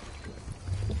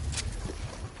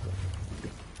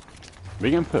 We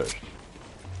getting pushed?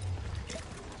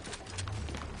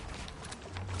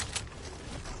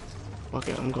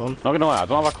 Okay, I'm gone. Not gonna lie, I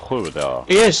don't have a clue what they are.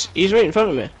 He is! He's right in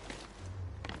front of me.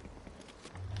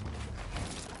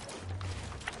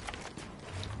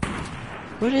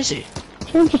 Where is he?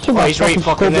 So just Oh, he's right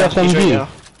fucking there. He's right there.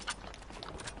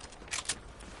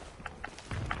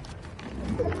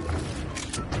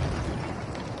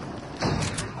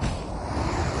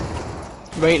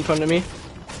 Right in front of me.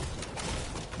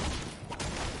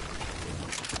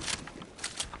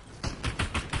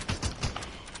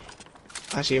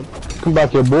 I see him. Come back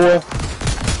here, boy.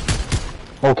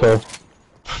 Okay.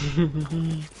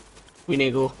 We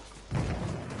need to go.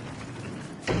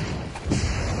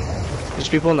 There's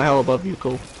people on the hill above you,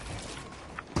 Cole.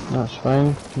 That's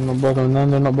fine. I'm not bothering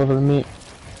them, they're not bothering me.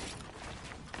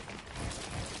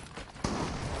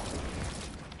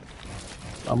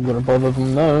 I'm gonna bother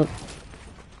them now.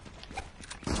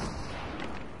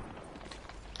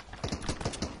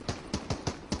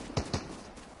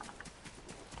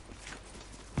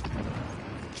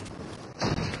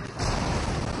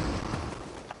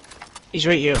 He's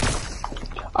right here.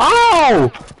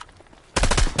 Ow!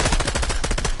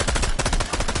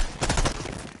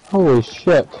 Holy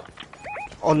shit.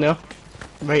 On there.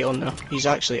 Right on there. He's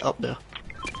actually up there.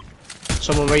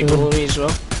 Someone right below me as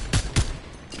well.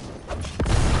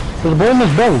 There's a boy in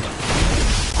this build.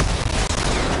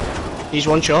 He's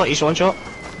one shot, he's one shot.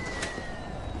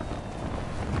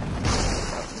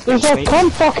 There's a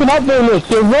cunt fucking up there, look,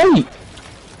 you're right!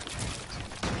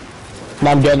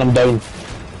 Man, I'm getting him down.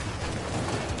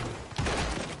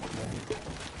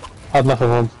 Had enough of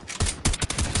him.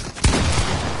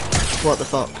 What the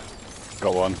fuck?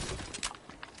 Got one.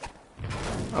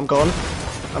 I'm gone.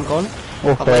 I'm gone.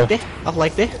 Okay. I've liked it. I've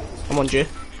liked it. I'm on you.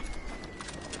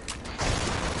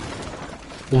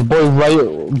 There's a boy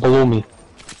right below me.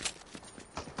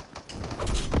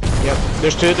 Yep.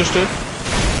 There's two, there's two.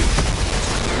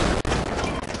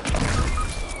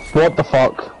 What the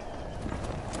fuck?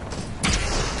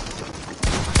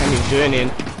 Can't even do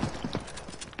anything.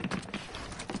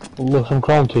 Look, I'm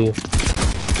crawling to you.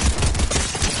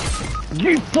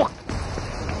 You fuck!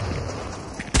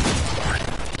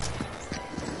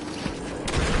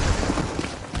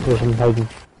 There's him hiding.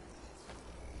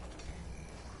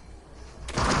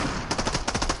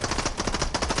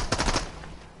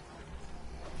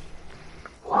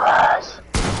 What?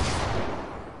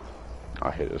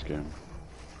 I hate this game.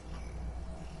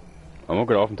 I'm not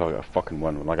gonna off until I get a fucking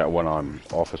win. When I get one, I'm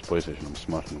off his PlayStation. I'm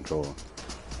smashing the controller.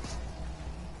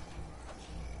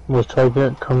 Let's try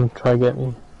get. Come try get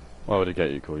me. Why would he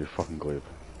get you, Cole? You fucking glebe.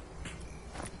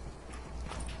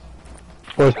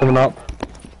 Boy's coming up.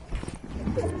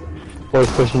 Boy's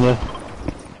pushing you. I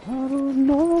don't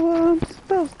know what I'm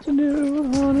supposed to do.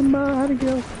 I don't know how to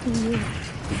go through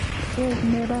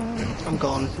it. I'm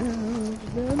gone.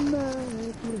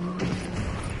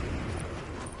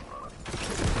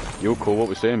 Yo, Cole, what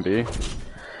we saying, B?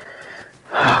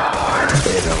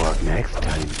 Better luck next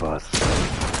time, boss.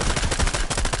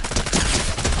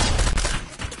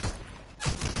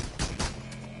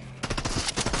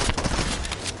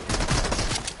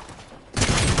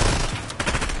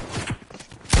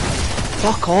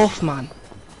 Fuck off, man.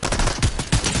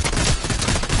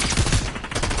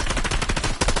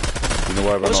 You know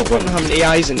why we're What's the not point in winning? having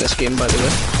AIs in this game, by the way?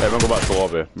 Hey, everyone go back to the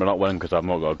lobby. We're not winning because I've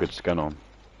not got a good skin on.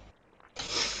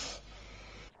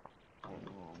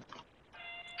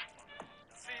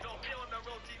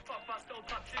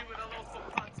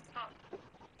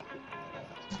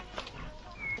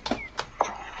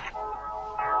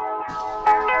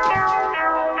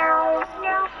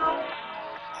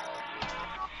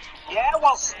 Yeah,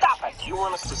 well, stop it. You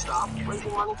want us to stop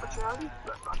raising money for charity?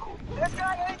 That's not cool. This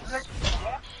guy ain't... Yeah.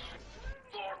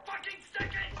 4 fucking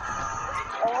seconds!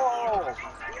 Oh!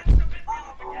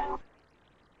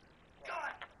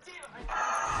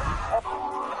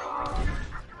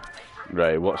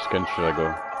 Right, what skin should I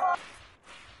go?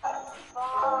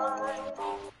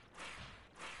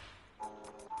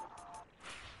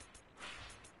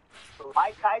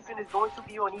 Mike Tyson is going to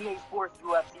be on EA Sports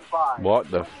UFC 5.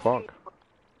 What the fuck?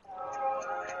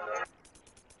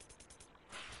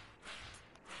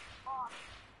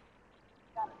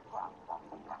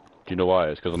 Do you know why?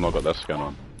 It's because I've not got this skin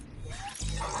on.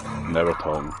 Never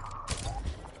told me.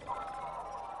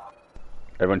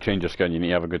 Everyone change your skin, you need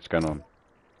to have a good skin on.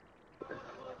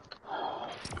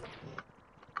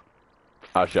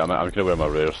 Actually, I'm gonna wear my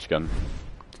rare skin.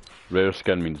 Rare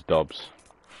skin means dubs.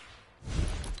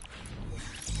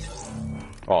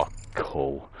 Oh,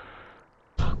 cool.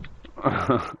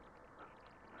 Oh,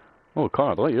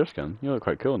 Conrad, I like your skin. You look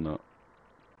quite cool in that.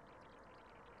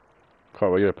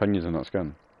 Conrad, what are your opinions on that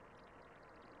skin?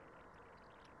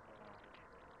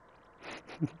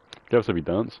 Give us a wee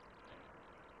dance.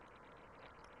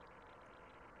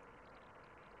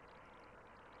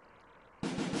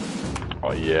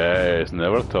 Oh yes,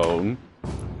 never told.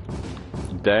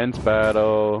 Dance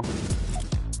battle.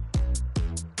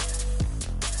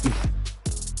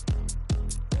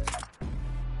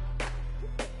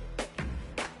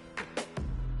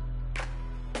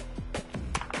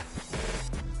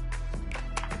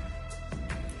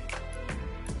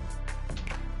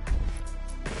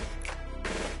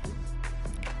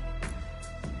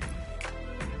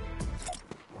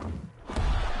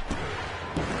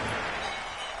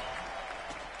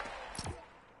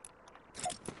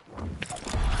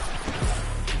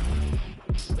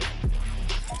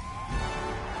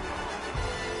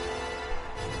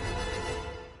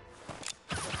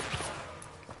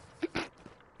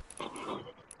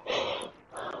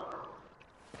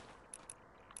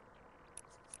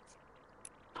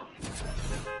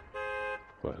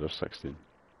 What, there's 16.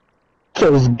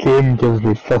 This game gives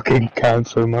me fucking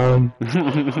cancer, man.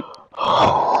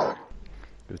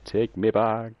 Take me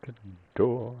back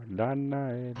to that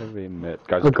night we met.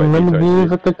 Guys, Look, I'm gonna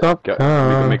leave at the top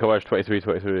car. Make a wish, 23,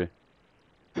 23.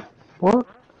 What?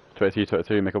 23,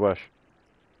 23, make a wish.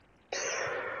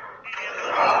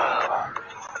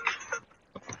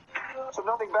 So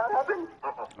nothing bad happened?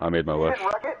 I made my You wish.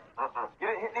 didn't wreck it? You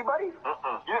didn't hit anybody? You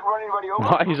didn't run anybody over?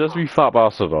 Why is this wee fat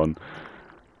bastard on?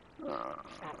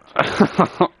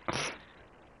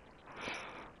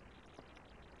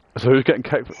 So who's getting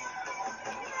kicked?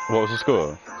 What was the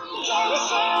score?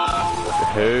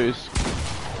 Who's...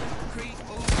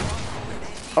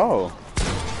 Oh.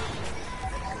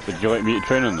 Did you like me at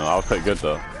training though? I was quite good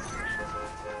though.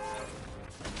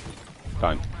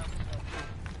 Fine.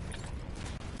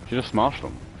 You just smashed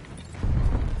them.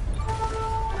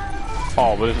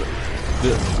 Oh, what is it?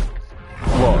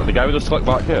 What? The guy with the slick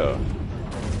back here?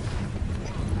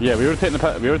 Yeah, we were taking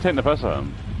the piss at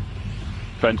him.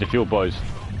 Friendly fuel, boys.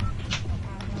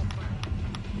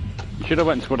 You should have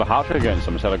went and scored a hat-trick against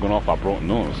him instead of going off that broken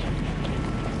nose.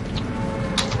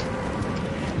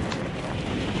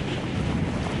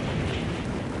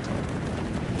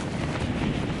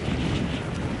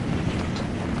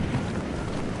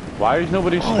 Why is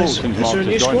nobody spoke since Mark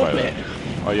has joined by that?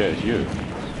 Oh yeah, it's you.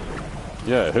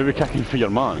 Yeah, who are we kicking for your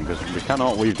man? Because we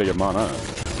cannot leave your man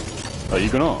out. Are you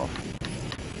going off?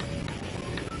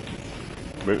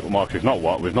 Wait, Mark, we've not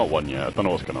won yet. I don't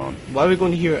know what's going on. Why are we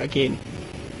going to hear it again?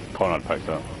 Conrad picked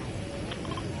up.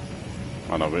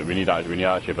 I know, we need actually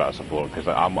a better support because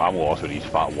I'm lost with these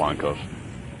fat wankers.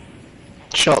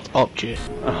 Shut up, Jay.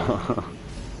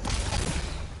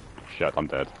 Shit, I'm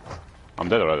dead. I'm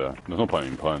dead already. There's no point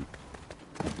in playing.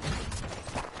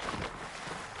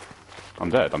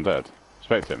 I'm dead.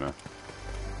 Spectate me.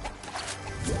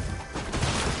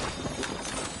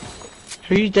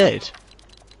 Who are you dead?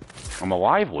 I'm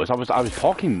alive, Liz. I was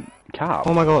talking cap.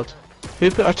 Oh my god. Who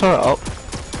put our turret up?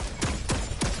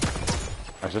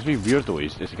 It's just be weird though.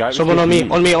 It's a guy. Someone on me,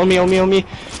 on me.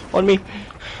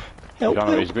 Help,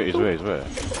 He's away.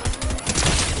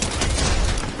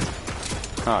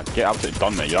 Ah, get absolutely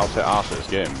done, mate. You're absolute arse at this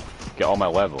game. Get all my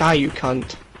levels. Die, you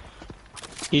cunt.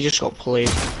 You just got played.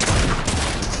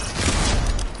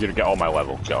 You get all my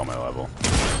level. Get all my level.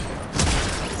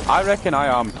 I reckon I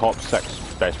am top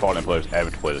 6 best Fortnite players ever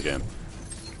to play the game.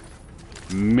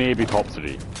 Maybe top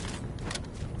 3.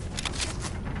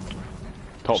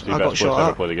 Top 3 best players to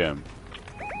ever play the game.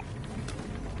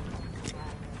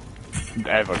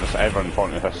 Ever, just ever in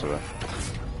Fortnite history.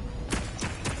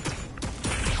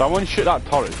 Someone shoot that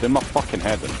turret, it's in my fucking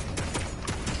head in.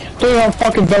 Don't have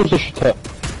fucking bells to shoot it.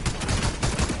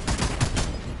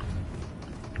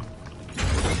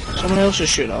 Someone else is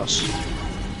shooting us.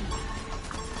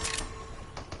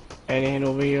 Anything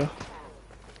over here?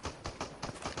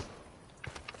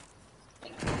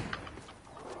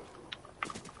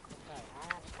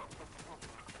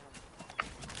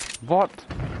 What?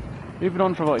 We've been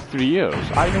on for like 3 years.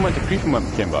 I even went to Creeping when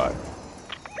we came back.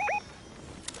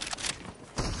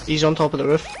 He's on top of the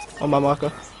roof, on my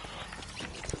marker.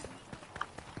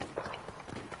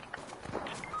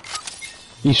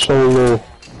 He's solo.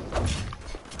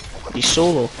 He's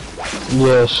solo?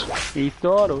 Yes. He's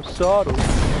solo.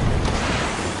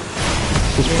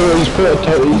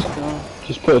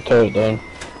 He's put a turret down.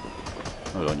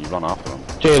 Hold on, you run after him.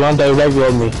 Jay, land down right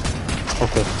on me.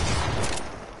 Okay.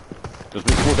 There's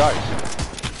been 4 guys.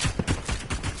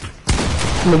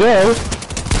 Miguel?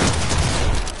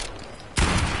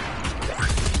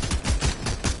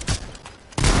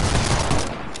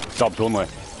 Subs only.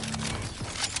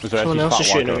 Someone else is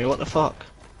shooting at me, what the fuck?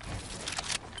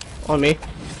 On me.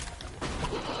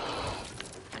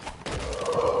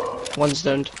 One's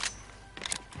downed.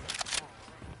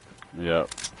 Yeah.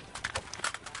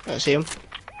 I see him.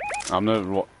 I'm the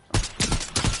what?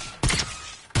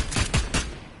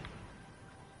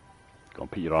 Go on,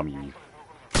 put your arm in you.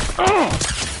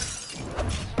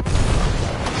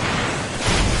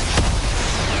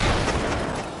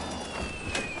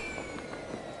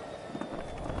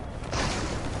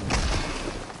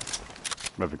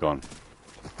 Where have we gone?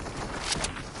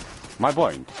 Am I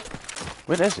blind?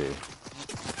 Where is he?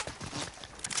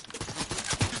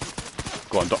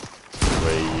 Go on, duck.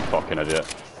 Wait, you fucking idiot.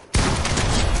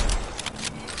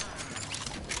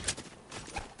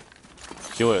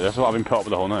 See, look, this is what I've been put up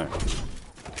with the whole night.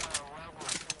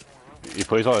 He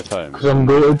plays all the time. Cause I'm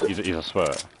good. He's a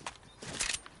sweat.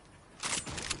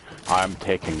 I'm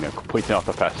taking the completely off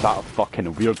the piss. That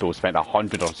fucking weirdo spent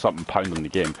 £100 or something pound on the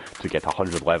game to get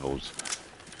 100 levels.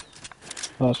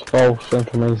 That's false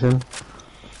information.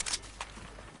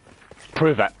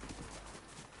 Prove it.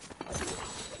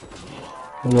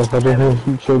 Well, if I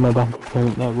don't show my bank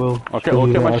account, that will. Okay,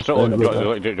 look at my strut.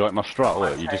 Look, do you like my strut?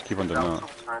 Look, you just keep on doing that.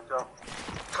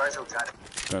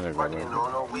 There we go.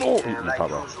 No, you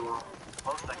papa.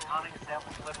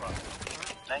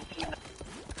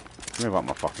 Give me back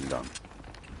my fucking gun.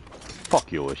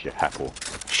 Fuck you, you hippo.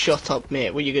 Shut up,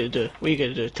 mate. What are you gonna do? What are you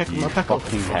gonna do? Tickle my pickle?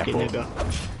 Fucking nigger.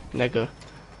 Nigger.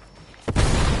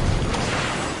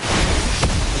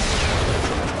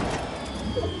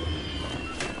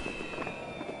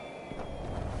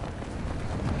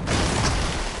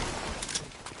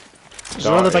 There's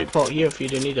another big pot here if you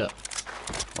do need it.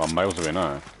 Well, I'm miles away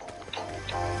now.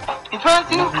 It was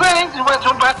crazy what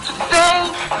you're about to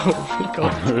say. Oh my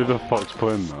god. Who the fuck's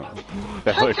playing that?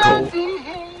 Definitely cool.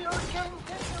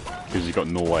 Because he's got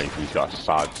no life and he's got a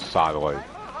sad life.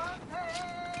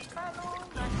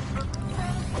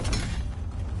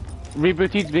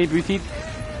 Rebooted.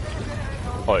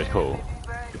 Oh, it's cool.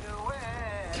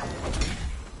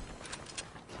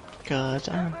 Cause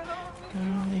I'm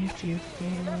girl if you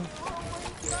feel.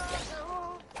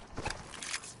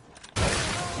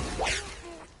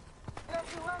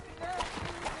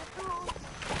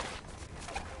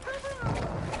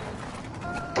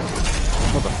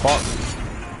 What the fuck?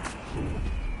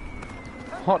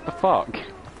 What the fuck?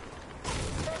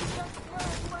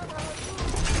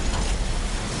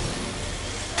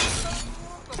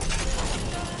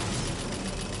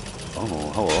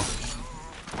 Oh, hello.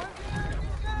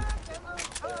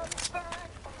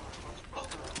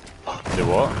 Do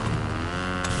what?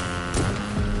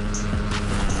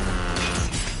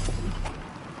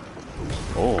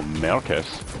 Oh, Mercus.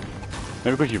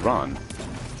 Maybe because you ran.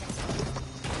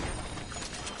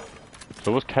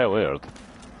 So was Kyle Laird.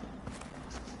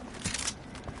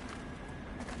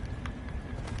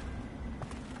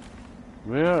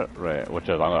 Where? Right, which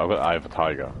is, I've got Eye of a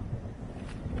Tiger.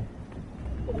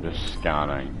 Just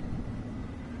scanning.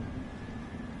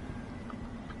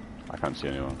 I can't see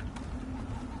anyone.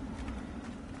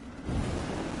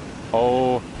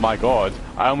 Oh my god,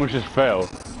 I almost just fell.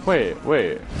 Wait.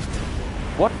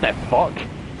 What the fuck?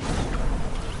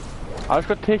 I just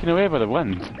got taken away by the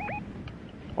wind.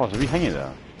 Oh, there's a wee thingy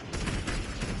there.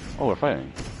 Oh, we're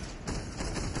fighting.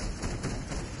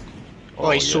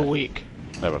 Oh, he's so yeah. weak.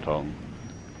 Never told.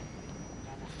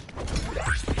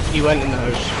 He went in the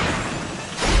house.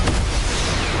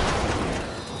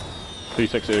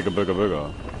 360 booga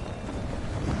booga.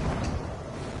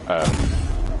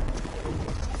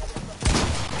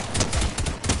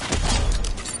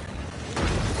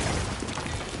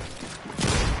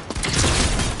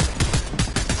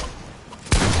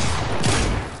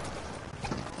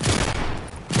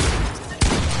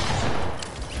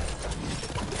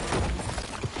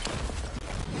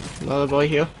 Another boy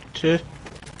here. 2.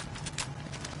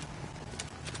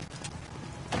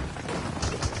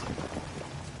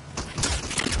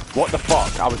 What the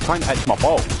fuck? I was trying to itch my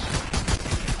balls.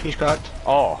 He's cracked.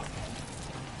 Oh.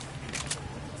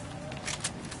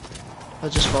 I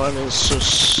just thought it was so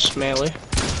smelly.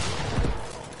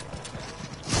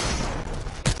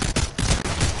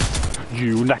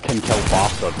 You neck and kill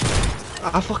bastard.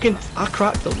 I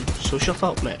cracked them, so shut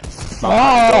up, mate.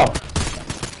 Oh!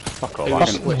 Fuck off. It I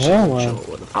was can... literally hell, one man. shot,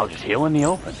 what the I was just healing the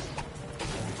open.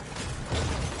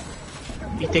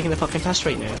 You taking the fucking piss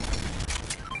right now?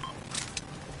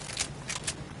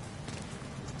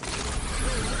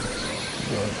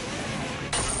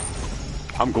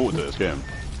 I'm good at this game.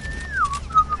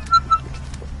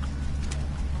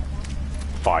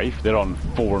 5, they're on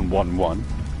 4 and 1-1.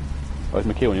 Where's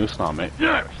McKeown? You snap, mate.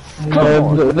 Yes!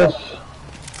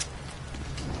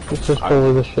 This is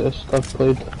probably the shittest I've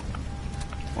played.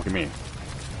 What do you mean?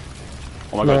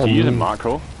 Oh my god, is he using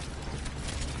macro?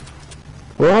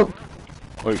 What?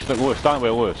 Wait, stand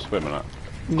where Lewis. Wait a minute.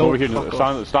 No, Go over here, fuck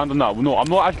off. stand on that. No, I'm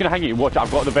not actually gonna hang it. Watch it.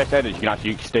 I've got the best edit. You can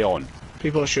actually stay on.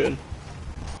 People are shooting.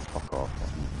 Fuck off.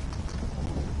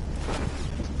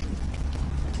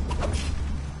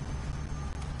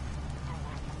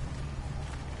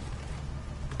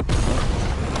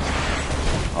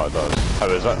 Oh, it does. How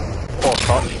is it? Oh,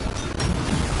 touch.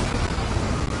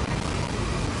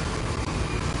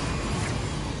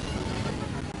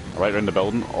 Right around the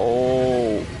building.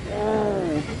 Oh.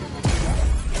 Oh.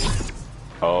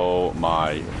 Oh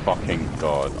my fucking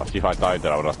god. I see if I died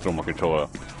there, I would have thrown my controller.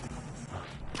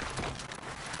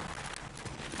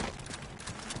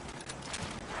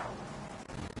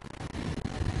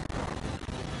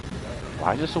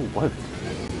 Why is it so loud?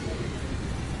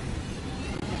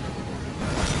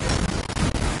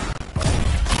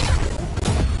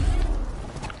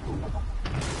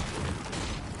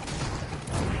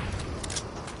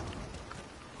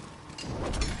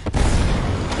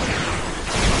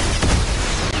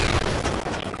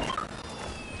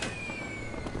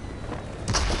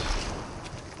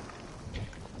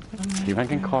 You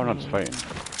thinking Conrad's fighting?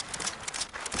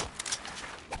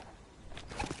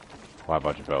 Why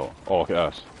about you, Phil? Oh, look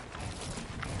at this.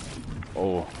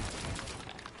 Oh.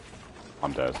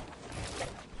 I'm dead.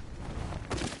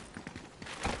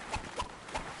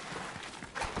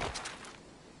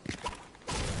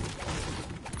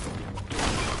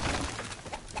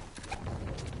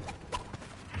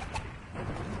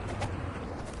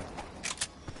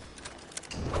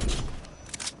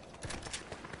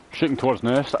 Shooting towards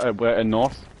Nest, in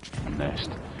north. Nest.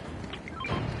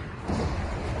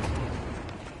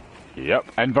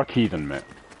 Yep, Inverkeithing, mate.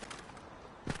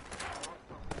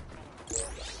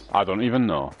 I don't even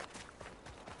know.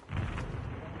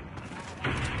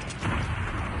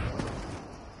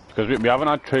 Because we haven't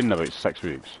had training in about 6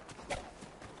 weeks.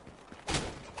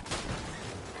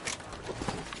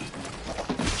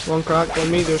 One cracked on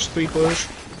me, there's 3 players.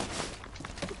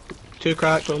 2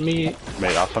 cracked on me.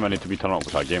 Mate, that's how I need to be turning up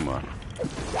with that game, man.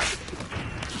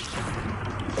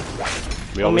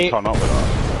 We always turn up with that.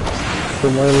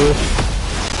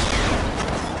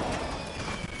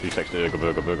 360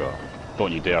 booga booga.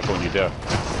 Don't you dare, don't you dare.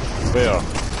 Where?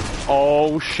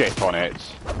 Oh shit on it.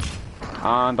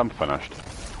 And I'm finished.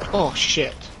 Oh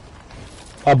shit.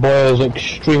 That boy is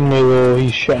extremely low,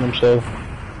 he's shitting himself.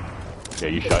 Yeah,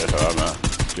 you shut yourself out, man.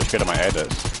 You're scared of my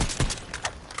edits.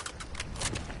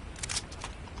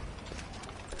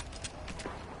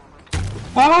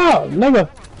 Ah, never.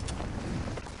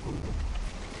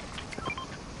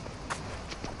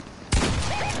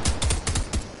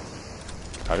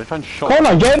 I just try and shot.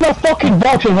 Connor, get in the fucking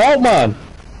box and help, man.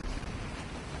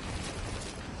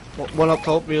 One up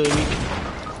top, really weak.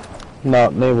 Nah,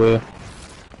 no way.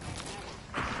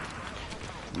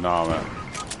 Nah, man.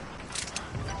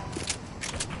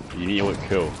 You need to look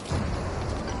cool.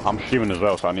 I'm streaming as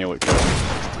well, so I need to look cool.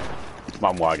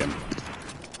 I'm wagging.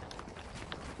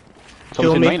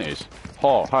 Kill me. 1790s.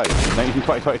 Oh, hi.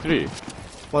 1920-23.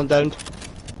 One down.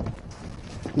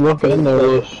 Look in there,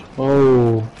 Lewis.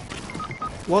 Oh.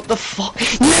 What the fuck?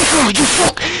 Never, you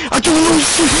fuck! I don't know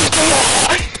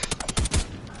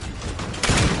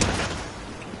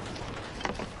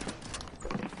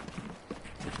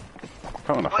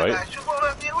can't win a fight.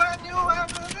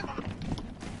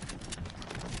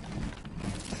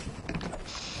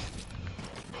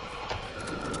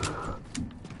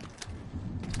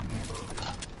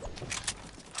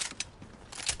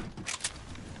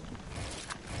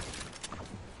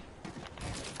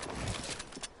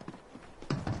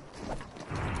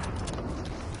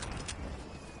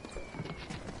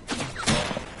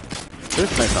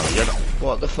 This makes nothing, you know.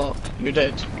 What the fuck? You're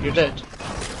dead. You're dead.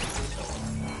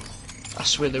 I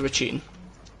swear they were cheating.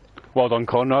 Well done,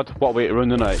 Conrad. What a way to ruin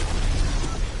the night.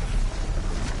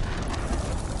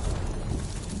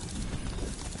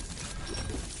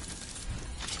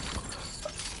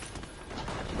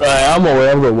 Right, I'm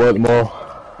away, I'm gonna work more.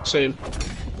 Same.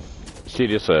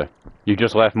 Seriously, you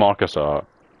just left Marcus out.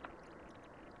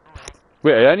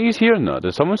 Wait, aren't you hearing that?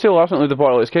 Did someone say last night the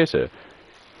bottle is Casey?